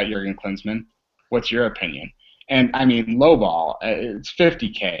about that, Jurgen Klinsmann? What's your opinion? And I mean, lowball, it's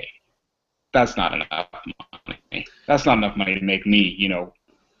 $50K. That's not enough money. That's not enough money to make me,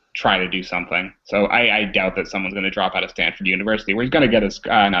 try to do something. So I doubt that someone's going to drop out of Stanford University where he's going to get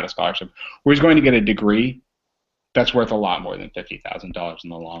not a scholarship, where he's going to get a degree that's worth a lot more than $50,000 in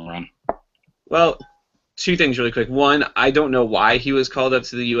the long run. Well, two things really quick. One, I don't know why he was called up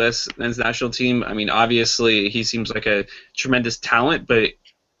to the U.S. men's national team. I mean, obviously he seems like a tremendous talent, but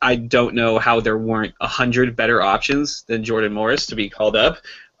I don't know how there weren't 100 better options than Jordan Morris to be called up.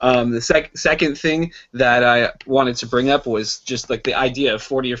 The second thing that I wanted to bring up was just like the idea of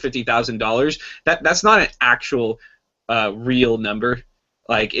 $40,000 or $50,000. That's not an actual real number.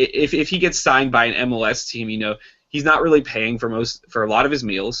 Like if he gets signed by an MLS team, he's not really paying for a lot of his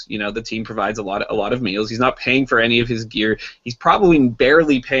meals. The team provides a lot of meals. He's not paying for any of his gear. He's probably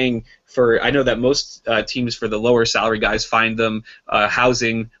barely paying for. I know that most teams for the lower salary guys find them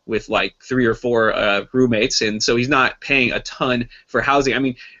housing with like 3 or 4 roommates, and so he's not paying a ton for housing. I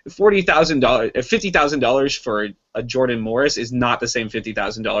mean, $50,000 for a Jordan Morris is not the same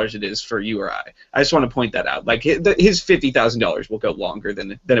 $50,000 it is for you or I. I just want to point that out. Like his $50,000 will go longer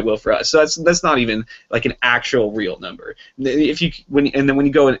than it will for us. So that's not even like an actual real number. When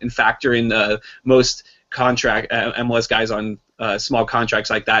you go and factor in most contract MLS guys on small contracts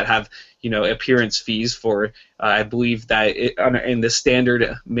like that have appearance fees for I believe that in the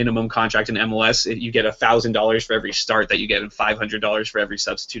standard minimum contract in MLS you get $1,000 for every start that you get and $500 for every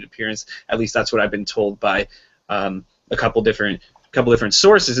substitute appearance. At least that's what I've been told by a couple different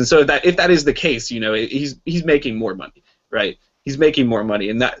sources. And so if that is the case, he's making more money, right? He's making more money,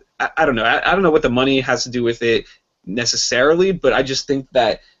 and that I don't know. I don't know what the money has to do with it necessarily, but I just think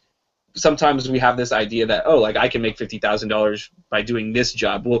that sometimes we have this idea that I can make $50,000 by doing this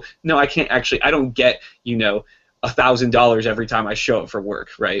job. Well, no, I can't actually. I don't get $1,000 every time I show up for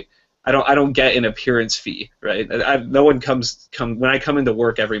work, right? I don't get an appearance fee, right? No one comes when I come into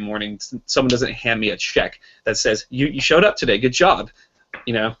work every morning. Someone doesn't hand me a check that says you showed up today, good job.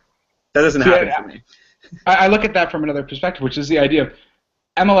 That doesn't happen for me. I look at that from another perspective, which is the idea of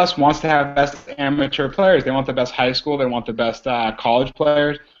MLS wants to have best amateur players. They want the best high school. They want the best college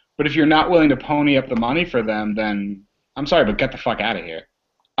players. But if you're not willing to pony up the money for them, then I'm sorry, but get the fuck out of here.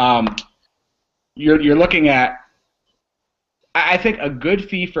 You're looking at. I think a good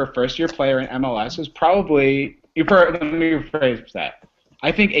fee for a first-year player in MLS is probably. Let me rephrase that.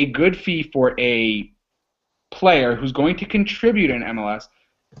 I think a good fee for a player who's going to contribute in MLS,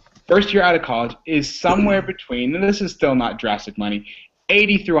 first year out of college, is somewhere between, and this is still not drastic money,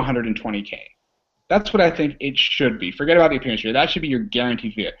 $80,000 through $120K. That's what I think it should be. Forget about the appearance fee. That should be your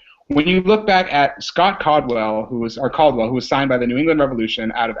guaranteed fee. When you look back at Scott Caldwell, who was signed by the New England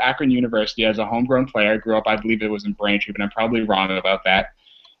Revolution out of Akron University as a homegrown player, grew up, I believe it was in Braintree, but I'm probably wrong about that.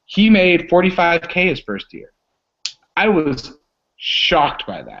 He made $45K his first year. I was shocked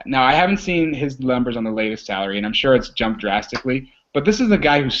by that. Now, I haven't seen his numbers on the latest salary, and I'm sure it's jumped drastically, but this is a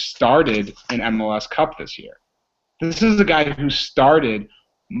guy who started in MLS Cup this year. This is a guy who started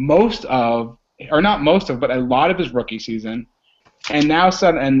but a lot of his rookie season. And now,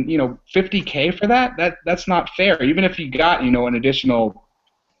 $50K for that's not fair. Even if you got, an additional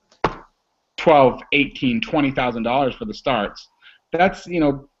 $12,000, $18,000, $20,000 for the starts, that's,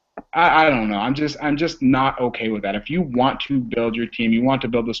 I don't know. I'm just not okay with that. If you want to build your team, you want to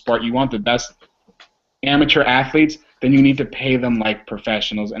build the sport, you want the best amateur athletes, then you need to pay them like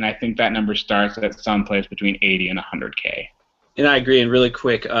professionals. And I think that number starts at some place between $80,000 and $100K. And I agree. And really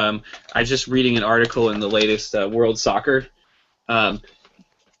quick, I was just reading an article in the latest World Soccer.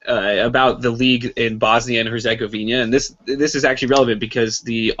 About the league in Bosnia and Herzegovina, and this is actually relevant because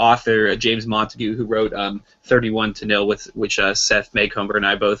the author James Montague, who wrote 31-0, which Seth Maycomber and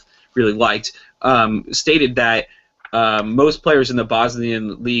I both really liked, stated that most players in the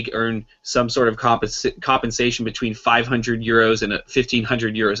Bosnian league earn some sort of compensation between 500 euros and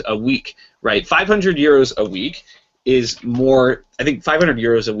 1,500 euros a week, right? 500 euros a week is more. I think 500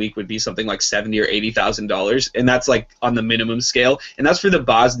 euros a week would be something like $70,000 or $80,000, and that's like on the minimum scale, and that's for the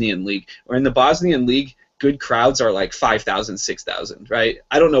Bosnian league. Or in the Bosnian league, good crowds are like 5,000, 6,000, right?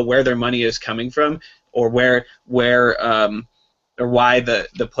 I don't know where their money is coming from, or where or why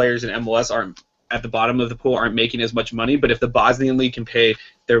the players in MLS aren't at the bottom of the pool aren't making as much money. But if the Bosnian league can pay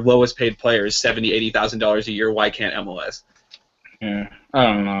their lowest paid players $70,000, $80,000 a year, why can't MLS? Yeah, I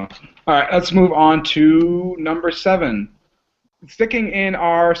don't know. All right, let's move on to number 7. Sticking in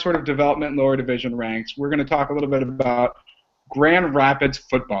our sort of development lower division ranks, we're going to talk a little bit about Grand Rapids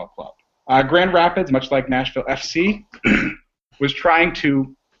Football Club. Grand Rapids, much like Nashville FC, was trying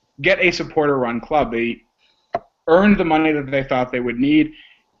to get a supporter-run club. They earned the money that they thought they would need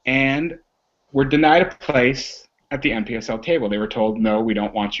and were denied a place at the NPSL table. They were told, no, we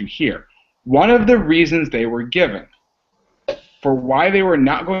don't want you here. One of the reasons they were given for why they were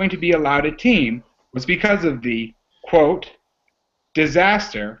not going to be allowed a team was because of the, quote,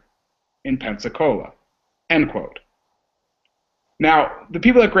 disaster in Pensacola, end quote. Now, the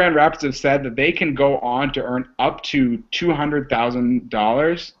people at Grand Rapids have said that they can go on to earn up to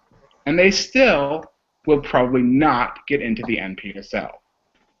 $200,000, and they still will probably not get into the NPSL.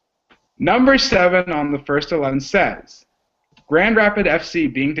 Number 7 on the first 11 says, Grand Rapids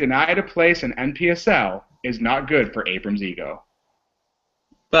FC being denied a place in NPSL is not good for Abrams' ego.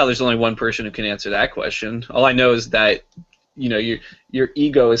 Well, there's only one person who can answer that question. All I know is that, you know, your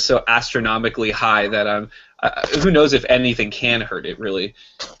ego is so astronomically high that who knows if anything can hurt it, really.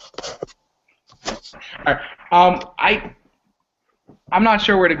 All right. I'm not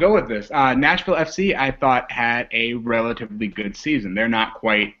sure where to go with this. Nashville FC, I thought, had a relatively good season. They're not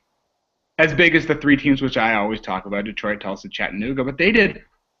quite as big as the 3 teams which I always talk about, Detroit, Tulsa, Chattanooga, but they did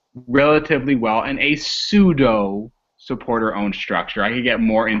relatively well in a pseudo supporter-owned structure. I could get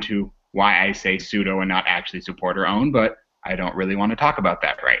more into why I say pseudo and not actually supporter-owned, but I don't really want to talk about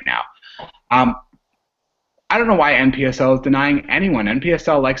that right now. I don't know why NPSL is denying anyone.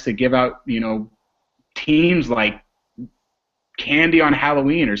 NPSL likes to give out, you know, teams like candy on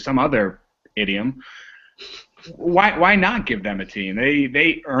Halloween or some other idiom. Why not give them a team?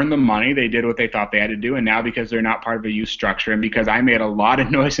 They earned the money. They did what they thought they had to do, and now because they're not part of a youth structure and because I made a lot of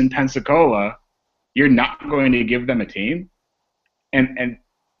noise in Pensacola, you're not going to give them a team? And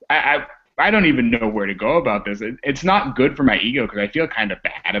I don't even know where to go about this. It's not good for my ego because I feel kind of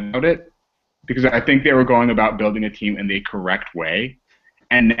bad about it because I think they were going about building a team in the correct way,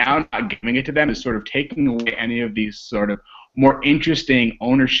 and now not giving it to them is sort of taking away any of these sort of more interesting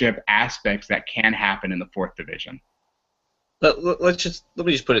ownership aspects that can happen in the 4th division. Let me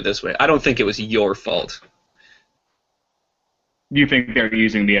just put it this way. I don't think it was your fault. You think they're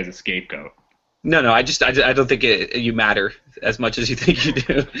using me as a scapegoat? No. I don't think you matter as much as you think you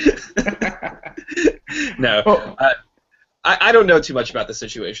do. No. Well, I don't know too much about the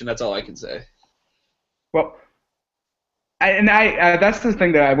situation. That's all I can say. Well, that's the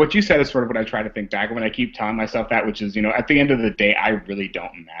thing that what you said is sort of what I try to think back when I keep telling myself that, which is, you know, at the end of the day, I really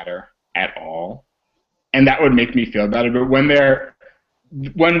don't matter at all, and that would make me feel better. But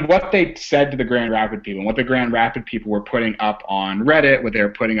when what they said to the Grand Rapids people, and what the Grand Rapids people were putting up on Reddit, what they were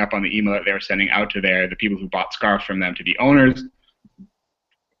putting up on the email that they were sending out to the people who bought scarves from them to the owners,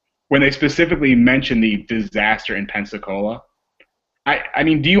 when they specifically mentioned the disaster in Pensacola. I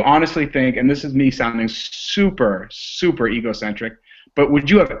mean, do you honestly think, and this is me sounding super, super egocentric, but would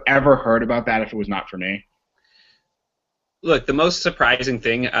you have ever heard about that if it was not for me? Look, the most surprising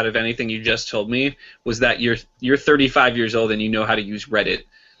thing out of anything you just told me was that you're 35 years old and you know how to use Reddit.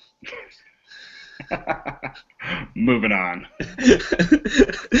 Moving on.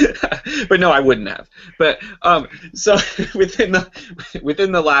 But no, I wouldn't have. But so within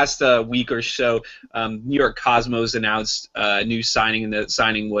the last week or so, New York Cosmos announced a new signing, and the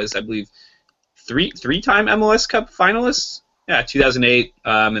signing was, I believe, three-time MLS Cup finalists. Yeah, 2008,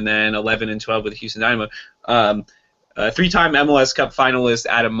 and then 11 and 12 with Houston Dynamo. Three-time MLS Cup finalist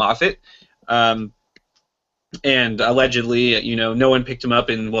Adam Moffat. And allegedly, you know, no one picked him up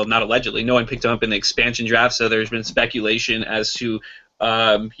not allegedly, no one picked him up in the expansion draft, so there's been speculation as to,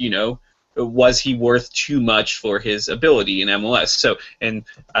 you know, was he worth too much for his ability in MLS? So, and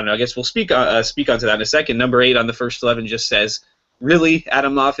I don't know, I guess we'll speak onto that in a second. Number 8 on the first 11 just says, really,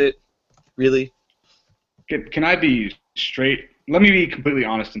 Adam Moffat? Really? Can I be straight? Let me be completely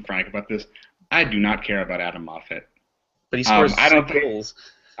honest and frank about this. I do not care about Adam Moffat. But he scores goals.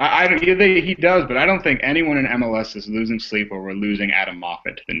 He does, but I don't think anyone in MLS is losing sleep over losing Adam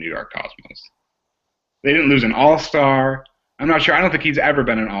Moffat to the New York Cosmos. They didn't lose an all-star. I'm not sure. I don't think he's ever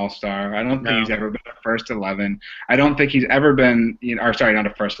been an all-star. I don't think he's ever been a first 11. I don't think he's ever been, or sorry, not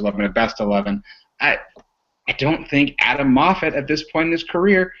a first 11, a best 11. I don't think Adam Moffat at this point in his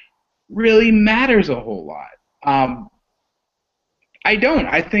career really matters a whole lot. I don't.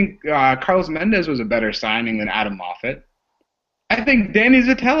 I think Carlos Mendez was a better signing than Adam Moffat. I think Danny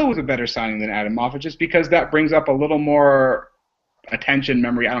Zotella was a better signing than Adam Moffat just because that brings up a little more attention,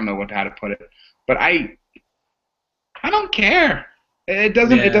 memory. I don't know how to put it. But I don't care. It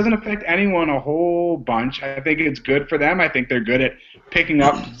doesn't affect anyone a whole bunch. I think it's good for them. I think they're good at picking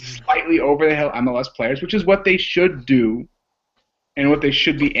up slightly over the hill MLS players, which is what they should do and what they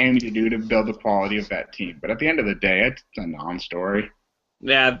should be aiming to do to build the quality of that team. But at the end of the day, it's a non-story.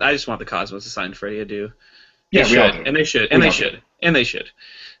 Yeah, I just want the Cosmos to sign Freddie Adu. Yeah, we all do. And they should. And they should. And they should.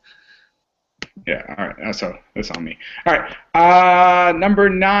 Yeah, all right. So that's on me. All right. Number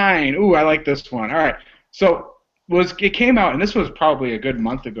 9. Ooh, I like this one. All right. So it came out, and this was probably a good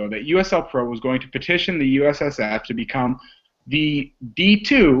month ago, that USL Pro was going to petition the USSF to become the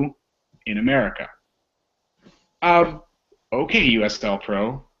D2 in America. Okay, USL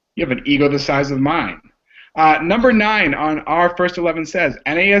Pro, you have an ego the size of mine. Number 9 on our first 11 says,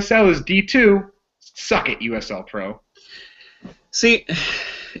 NASL is D2. Suck it, USL Pro. See,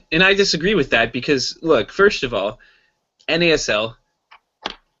 and I disagree with that because, look, first of all, NASL,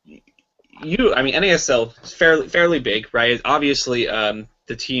 NASL is fairly big, right? Obviously,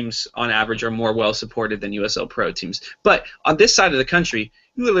 the teams on average are more well supported than USL Pro teams. But on this side of the country,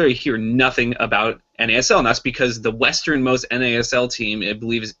 you literally hear nothing about NASL, and that's because the westernmost NASL team, I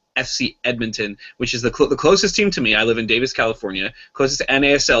believe, is FC Edmonton, which is the closest team to me. I live in Davis, California. Closest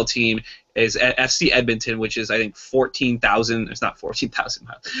NASL team is FC Edmonton, which is, I think, 14,000. It's not 14,000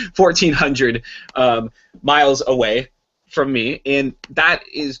 miles. 1,400 miles away from me, and that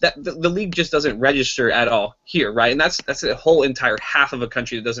is that the league just doesn't register at all here, right? And that's a whole entire half of a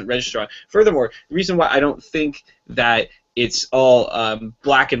country that doesn't register on. Furthermore, the reason why I don't think that it's all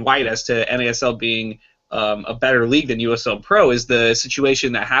black and white as to NASL being a better league than USL Pro is the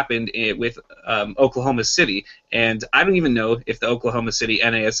situation that happened with Oklahoma City, and I don't even know if the Oklahoma City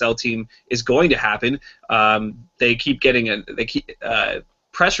NASL team is going to happen. They keep getting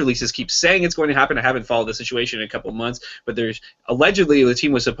press releases keep saying it's going to happen. I haven't followed the situation in a couple months, but there's allegedly the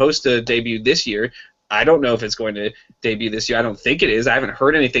team was supposed to debut this year. I don't know if it's going to debut this year. I don't think it is. I haven't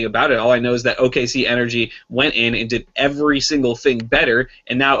heard anything about it. All I know is that OKC Energy went in and did every single thing better,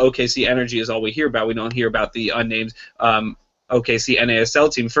 and now OKC Energy is all we hear about. We don't hear about the unnamed OKC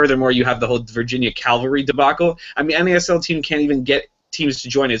NASL team. Furthermore, you have the whole Virginia Cavalry debacle. I mean, NASL team can't even get teams to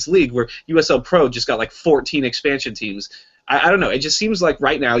join its league, where USL Pro just got like 14 expansion teams. I don't know. It just seems like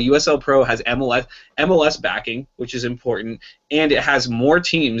right now USL Pro has MLS backing, which is important, and it has more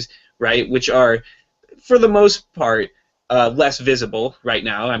teams, right, which are, for the most part, less visible right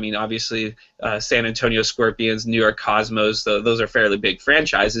now. I mean, obviously, San Antonio Scorpions, New York Cosmos, those are fairly big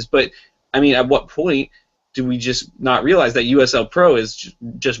franchises. But, I mean, at what point do we just not realize that USL Pro is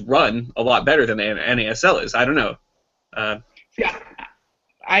just run a lot better than NASL is? I don't know. Yeah.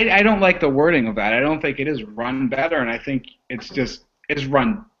 I don't like the wording of that. I don't think it is run better, and I think it's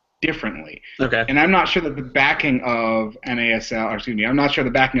run differently. Okay. And I'm not sure that the backing of I'm not sure the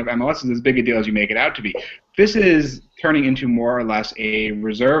backing of MLS is as big a deal as you make it out to be. This is turning into more or less a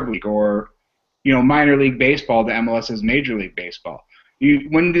reserve league or, minor league baseball to MLS's Major League Baseball.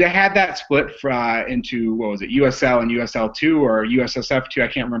 When they had that split into, what was it, USL and USL2 or USSF2, I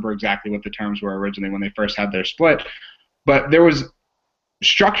can't remember exactly what the terms were originally when they first had their split, but there was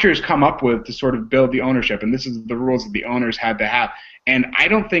structures come up with to sort of build the ownership, and this is the rules that the owners had to have. And I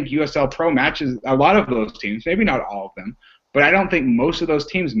don't think USL Pro matches a lot of those teams, maybe not all of them, but I don't think most of those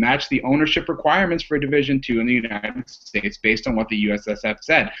teams match the ownership requirements for Division II in the United States based on what the USSF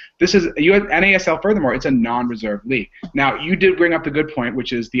said. This is NASL, furthermore, it's a non-reserve league. Now, you did bring up the good point,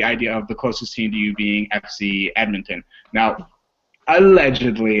 which is the idea of the closest team to you being FC Edmonton. Now,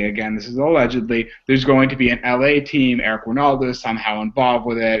 allegedly, again, this is allegedly, there's going to be an LA team, Eric Ronaldo is somehow involved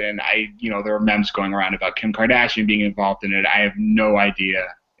with it, and there are memes going around about Kim Kardashian being involved in it. I have no idea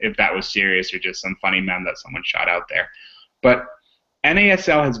if that was serious or just some funny meme that someone shot out there. But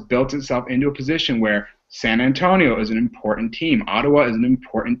NASL has built itself into a position where San Antonio is an important team, Ottawa is an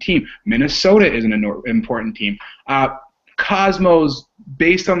important team, Minnesota is an important team. Cosmos,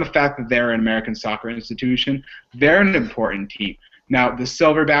 based on the fact that they're an American soccer institution, they're an important team. Now, the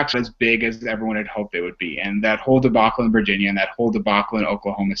Silverbacks are as big as everyone had hoped they would be, and that whole debacle in Virginia and that whole debacle in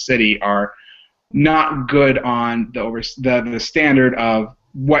Oklahoma City are not good on the standard of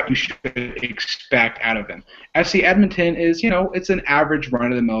what you should expect out of them. FC Edmonton is, it's an average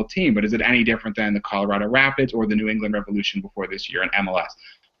run-of-the-mill team, but is it any different than the Colorado Rapids or the New England Revolution before this year in MLS?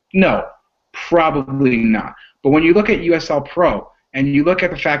 No, probably not. But when you look at USL Pro and you look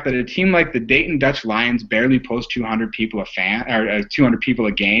at the fact that a team like the Dayton Dutch Lions barely posts 200 people or 200 people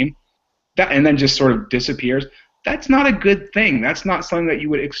a game, and then just sort of disappears, that's not a good thing. That's not something that you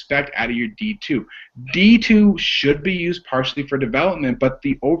would expect out of your D2. D2 should be used partially for development, but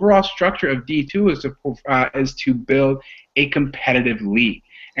the overall structure of D2 is to build a competitive league.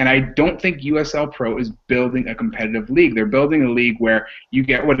 And I don't think USL Pro is building a competitive league. They're building a league where you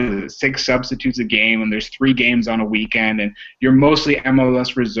get, 6 substitutes a game, and there's 3 games on a weekend, and you're mostly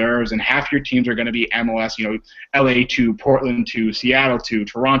MLS reserves, and half your teams are going to be MLS, LA 2, Portland 2, Seattle 2,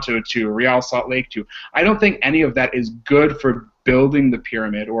 Toronto 2, Real Salt Lake 2. I don't think any of that is good for building the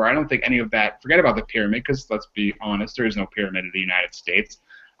pyramid, or I don't think any of that, forget about the pyramid, because let's be honest, there is no pyramid in the United States.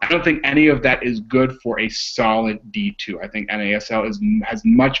 I don't think any of that is good for a solid D2. I think NASL has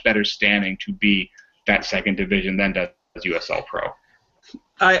much better standing to be that second division than does USL Pro.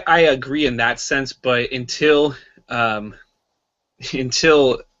 I agree in that sense, but until NASL,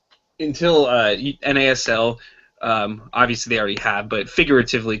 obviously they already have, but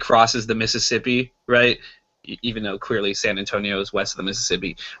figuratively crosses the Mississippi, right? Even though clearly San Antonio is west of the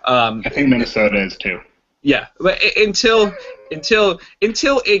Mississippi. I think Minnesota is too. Yeah, but until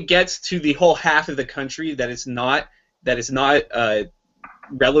it gets to the whole half of the country that is not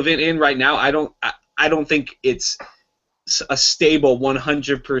relevant in right now, I don't think it's a stable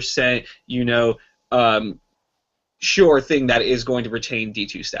 100% sure thing that is going to retain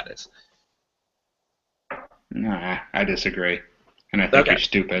D2 status. Nah, I disagree, and I think you're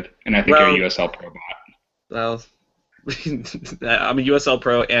stupid, and I think you're a USL Pro bot. Well, I'm a USL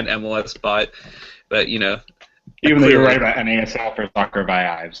Pro and MLS bot. But, even though you're right about NASL for Soccer by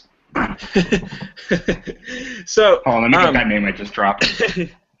Ives. So, hold on, let me get that name I just dropped.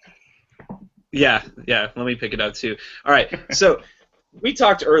 Yeah, let me pick it up too. All right, so we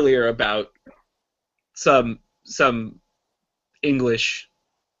talked earlier about some English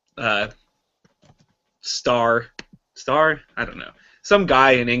star, I don't know. Some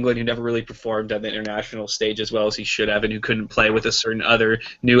guy in England who never really performed on the international stage as well as he should have, and who couldn't play with a certain other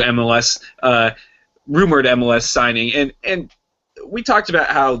new MLS rumored MLS signing, and we talked about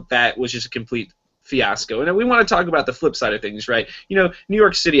how that was just a complete fiasco. And we want to talk about the flip side of things, right? New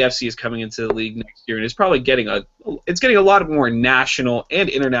York City FC is coming into the league next year, and it's probably getting a lot more national and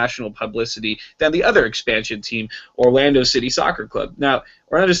international publicity than the other expansion team, Orlando City Soccer Club. Now,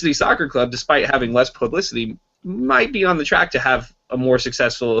 Orlando City Soccer Club, despite having less publicity, might be on the track to have a more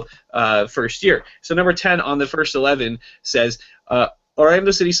successful first year. So number 10 on the first 11 says, Orlando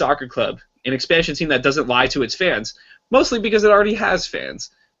City Soccer Club, an expansion team that doesn't lie to its fans, mostly because it already has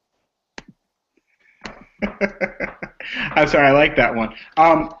fans. I'm sorry, I like that one.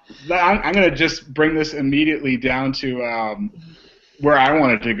 I'm going to just bring this immediately down to where I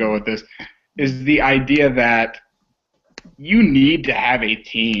wanted to go with this, is the idea that you need to have a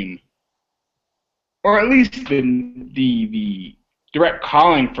team, or at least the direct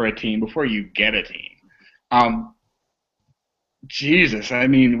calling for a team before you get a team. Jesus, I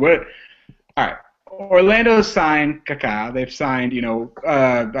mean, what? All right. Orlando signed Kaká. They've signed,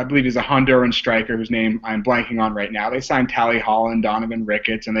 I believe he's a Honduran striker whose name I'm blanking on right now. They signed Tally Holland, Donovan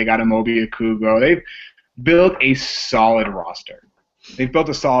Ricketts, and they got Amobi Akugo. They've built a solid roster.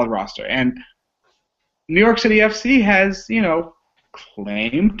 And New York City FC has,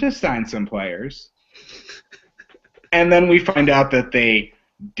 claimed to sign some players. And then we find out that they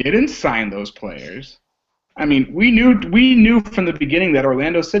didn't sign those players. I mean, we knew from the beginning that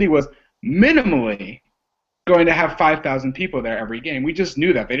Orlando City was minimally going to have 5,000 people there every game. We just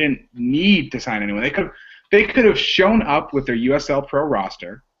knew that. They didn't need to sign anyone. They could have shown up with their USL Pro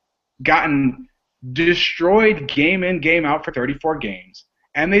roster, gotten destroyed game in, game out for 34 games,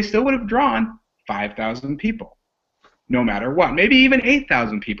 and they still would have drawn 5,000 people, no matter what. Maybe even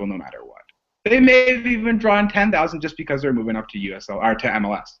 8,000 people, no matter what. They may have even drawn 10,000 just because they're moving up to USL or to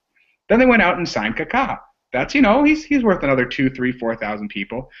MLS. Then they went out and signed Kaká. That's, he's worth another 2,000, 3,000, 4,000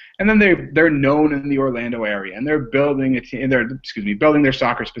 people, and then they're known in the Orlando area, and they're building building their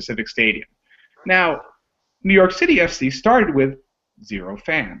soccer-specific stadium. Now, New York City FC started with 0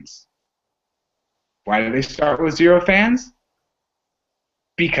 fans. Why did they start with 0 fans?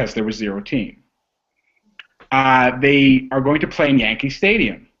 Because there was 0 team. They are going to play in Yankee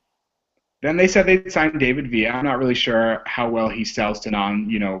Stadium. Then they said they'd signed David Villa. I'm not really sure how well he sells to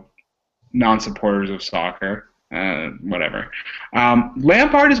non-supporters of soccer, whatever.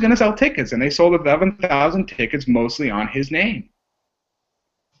 Lampard is going to sell tickets, and they sold 11,000 tickets mostly on his name.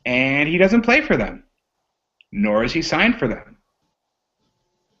 and he doesn't play for them, nor is he signed for them.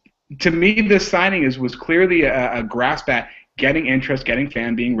 To me, this signing was clearly a grasp at getting interest, getting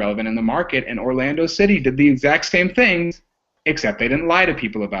fan being relevant in the market, and Orlando City did the exact same things, except they didn't lie to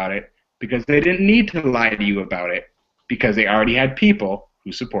people about it because they didn't need to lie to you about it because they already had people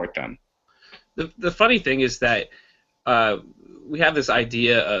who support them. The funny thing is that we have this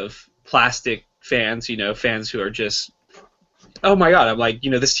idea of plastic fans, fans who are just, oh my God, I'm like,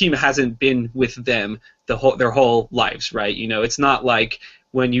 this team hasn't been with them their whole lives, right? It's not like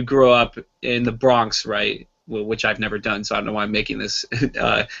when you grow up in the Bronx, right? Which I've never done, so I don't know why I'm making this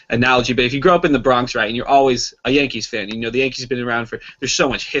analogy. But if you grow up in the Bronx, right, and you're always a Yankees fan, the Yankees have been around there's so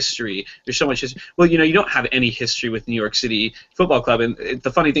much history. Well, you don't have any history with New York City Football Club. And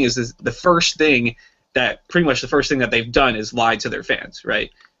the funny thing is the first thing that they've done is lied to their fans,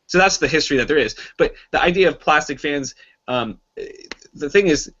 right? So that's the history that there is. But the idea of plastic fans, the thing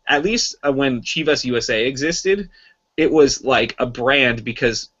is, at least when Chivas USA existed, it was like a brand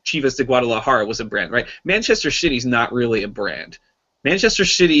because Chivas de Guadalajara was a brand, right? Manchester City's not really a brand. Manchester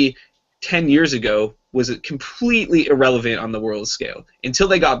City 10 years ago was completely irrelevant on the world scale until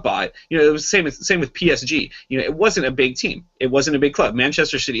they got bought. It was the same with PSG. It wasn't a big team. It wasn't a big club.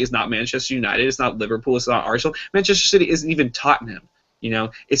 Manchester City is not Manchester United. It's not Liverpool. It's not Arsenal. Manchester City isn't even Tottenham.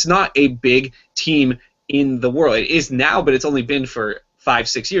 It's not a big team in the world. It is now, but it's only been for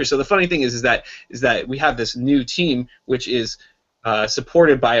 5-6 years. So the funny thing is that we have this new team which is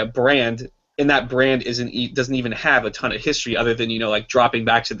supported by a brand, and that brand doesn't even have a ton of history other than like dropping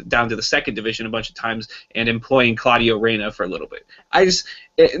back down to the second division a bunch of times and employing Claudio Reyna for a little bit.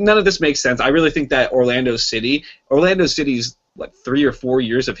 None of this makes sense. I really think that Orlando City's like 3 or 4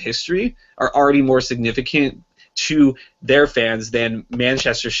 years of history are already more significant to their fans than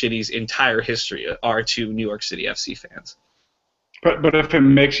Manchester City's entire history are to New York City FC fans. But if it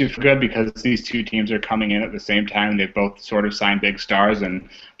makes you feel good because these two teams are coming in at the same time, they've both sort of signed big stars, and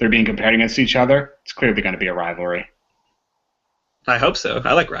they're being compared against each other, it's clearly going to be a rivalry. I hope so.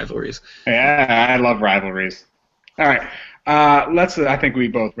 I like rivalries. Yeah, I love rivalries. All right. I think we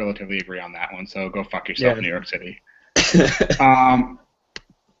both relatively agree on that one, so go fuck yourself, New York City.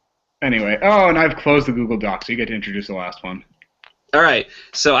 Anyway. Oh, and I've closed the Google Doc, so you get to introduce the last one. All right,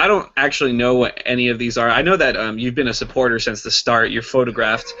 so I don't actually know what any of these are. I know that you've been a supporter since the start. You're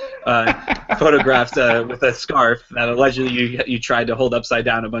photographed with a scarf that allegedly you tried to hold upside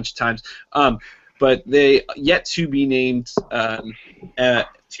down a bunch of times. But they yet to be named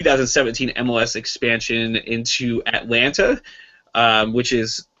 2017 MLS expansion into Atlanta, which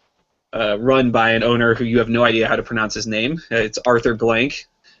is run by an owner who you have no idea how to pronounce his name. It's Arthur Blank,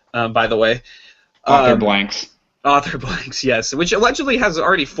 by the way. Arthur Blanks. Author Blanks, yes, which allegedly has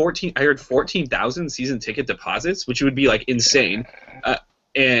already 14,000 season ticket deposits, which would be like insane.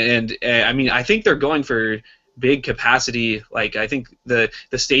 And I mean, I think they're going for big capacity. Like, I think the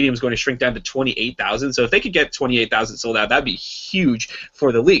stadium's going to shrink down to 28,000. So if they could get 28,000 sold out, that'd be huge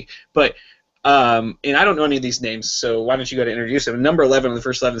for the league. But and I don't know any of these names, so why don't you go to introduce them? Number 11 on the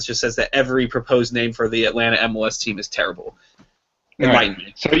first 11 just says that every proposed name for the Atlanta MLS team is terrible. Enlighten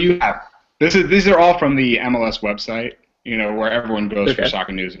me. So you have. These are all from the MLS website, where everyone goes for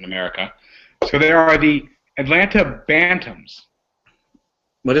soccer news in America. So there are the Atlanta Bantams.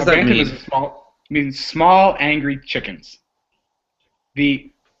 What does that mean? Means small, angry chickens.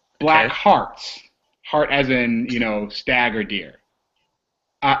 The Black Hearts, heart as in, stag or deer.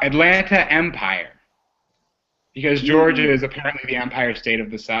 Atlanta Empire, because Georgia is apparently the Empire State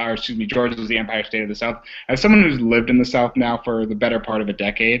of the South, or excuse me, Georgia is the Empire State of the South. As someone who's lived in the South now for the better part of a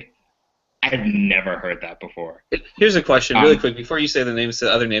decade, I've never heard that before. Here's a question, really quick, before you say the names to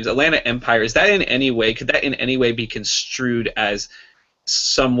the other names. Atlanta Empire, could that in any way be construed as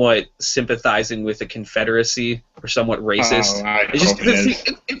somewhat sympathizing with the Confederacy or somewhat racist?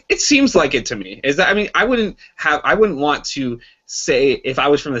 It seems like it to me. I wouldn't want to say, if I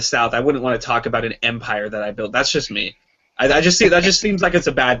was from the South, I wouldn't want to talk about an empire that I built. That's just me. That just seems like it's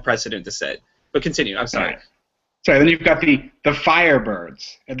a bad precedent to set. But continue. I'm sorry. Right. So then you've got the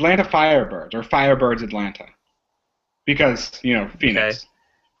Firebirds, Atlanta Firebirds, or Firebirds Atlanta, because Phoenix.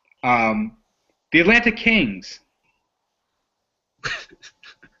 Okay. The Atlanta Kings,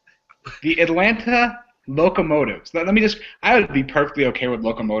 the Atlanta Locomotives. Let me just. I would be perfectly okay with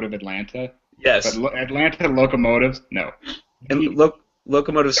Locomotive Atlanta. Yes. But Atlanta Locomotives, no. And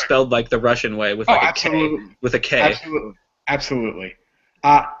locomotive spelled like the Russian way with like a K. With a K. Absolutely.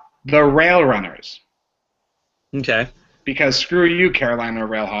 The Rail Runners. Okay. Because screw you, Carolina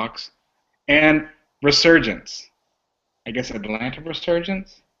Railhawks. And Resurgence. I guess Atlanta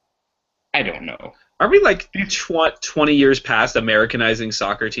Resurgence? I don't know. Are we like 20 years past Americanizing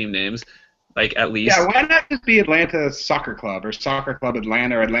soccer team names? Like, at least? Yeah, why not just be Atlanta Soccer Club or Soccer Club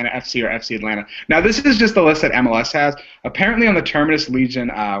Atlanta or Atlanta FC or FC Atlanta? Now, this is just the list that MLS has. Apparently on the Terminus Legion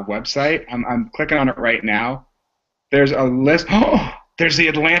website, I'm clicking on it right now, there's a list. Oh, there's the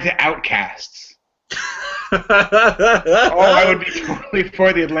Atlanta Outcasts. I would be totally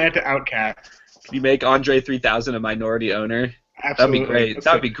for the Atlanta Outcasts. You make Andre 3000 a minority owner? Absolutely. That'd be great.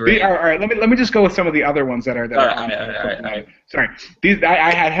 That'd be great. All right, let me just go with some of the other ones that are All right. Sorry, these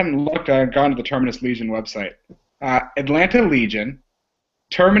I hadn't looked. I had gone to the Terminus Legion website. Atlanta Legion,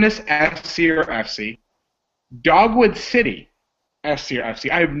 Terminus SC or FC, Dogwood City SC or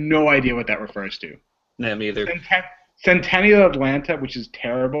FC. I have no idea what that refers to. No, me either. Centennial Atlanta, which is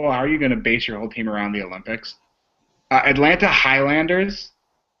terrible. How are you going to base your whole team around the Olympics? Atlanta Highlanders.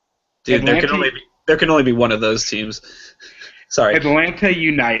 Dude, there can only be one of those teams. Sorry. Atlanta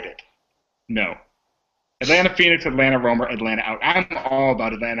United. No. Atlanta Phoenix, Atlanta Roma, Atlanta out. I'm all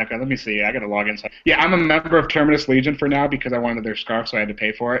about Atlanta. Let me see. I got to log in. Yeah, I'm a member of Terminus Legion for now because I wanted their scarf, so I had to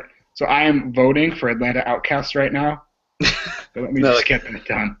pay for it. So I am voting for Atlanta Outcasts right now. So let me just get that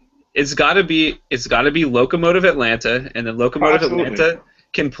done. It's got to be Locomotive Atlanta, and then Locomotive Atlanta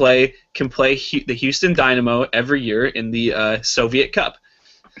can play the Houston Dynamo every year in the Soviet Cup.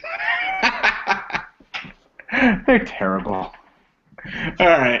 They're terrible. All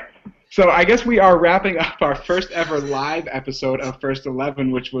right. So I guess we are wrapping up our first ever live episode of First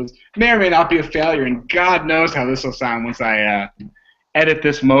 11, which may or may not be a failure, and God knows how this will sound once I edit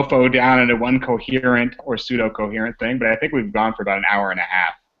this mofo down into one coherent or pseudo-coherent thing, but I think we've gone for about an hour and a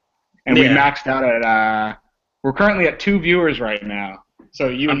half. And we maxed out at, we're currently at 2 viewers right now. So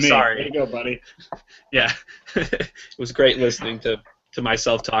you and me. Sorry. There you go, buddy. Yeah. It was great listening to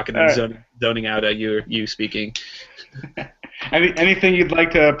myself talking and zoning out at you speaking. Anything you'd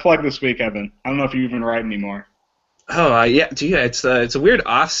like to plug this week, Evan? I don't know if you even write anymore. Oh, yeah. It's a weird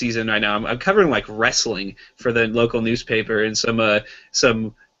off season right now. I'm covering like wrestling for the local newspaper and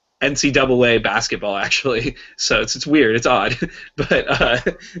some NCAA basketball, actually. So it's weird. It's odd.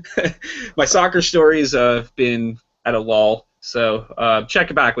 But my soccer stories have been at a lull. So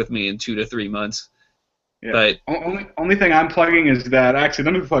check back with me in 2 to 3 months. Yeah. But only thing I'm plugging is that, actually,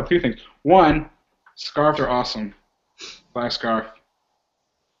 let me plug 2 things. One, scarves are awesome. Buy a scarf.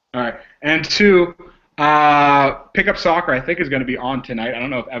 All right. And 2, Pickup Soccer, I think, is going to be on tonight. I don't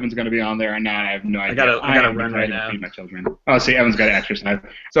know if Evan's going to be on there or not. I have no idea. I gotta run right now. Feed my children. Oh, see, Evan's got to exercise.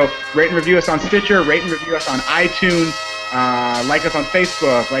 So rate and review us on Stitcher. Rate and review us on iTunes. Like us on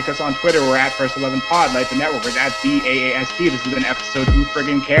Facebook. Like us on Twitter. We're at First 11 Pod. Like the network. We're at BAAST. This has been episode Who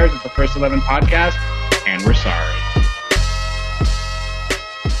Friggin' Cares? It's the First 11 Podcast, and we're sorry.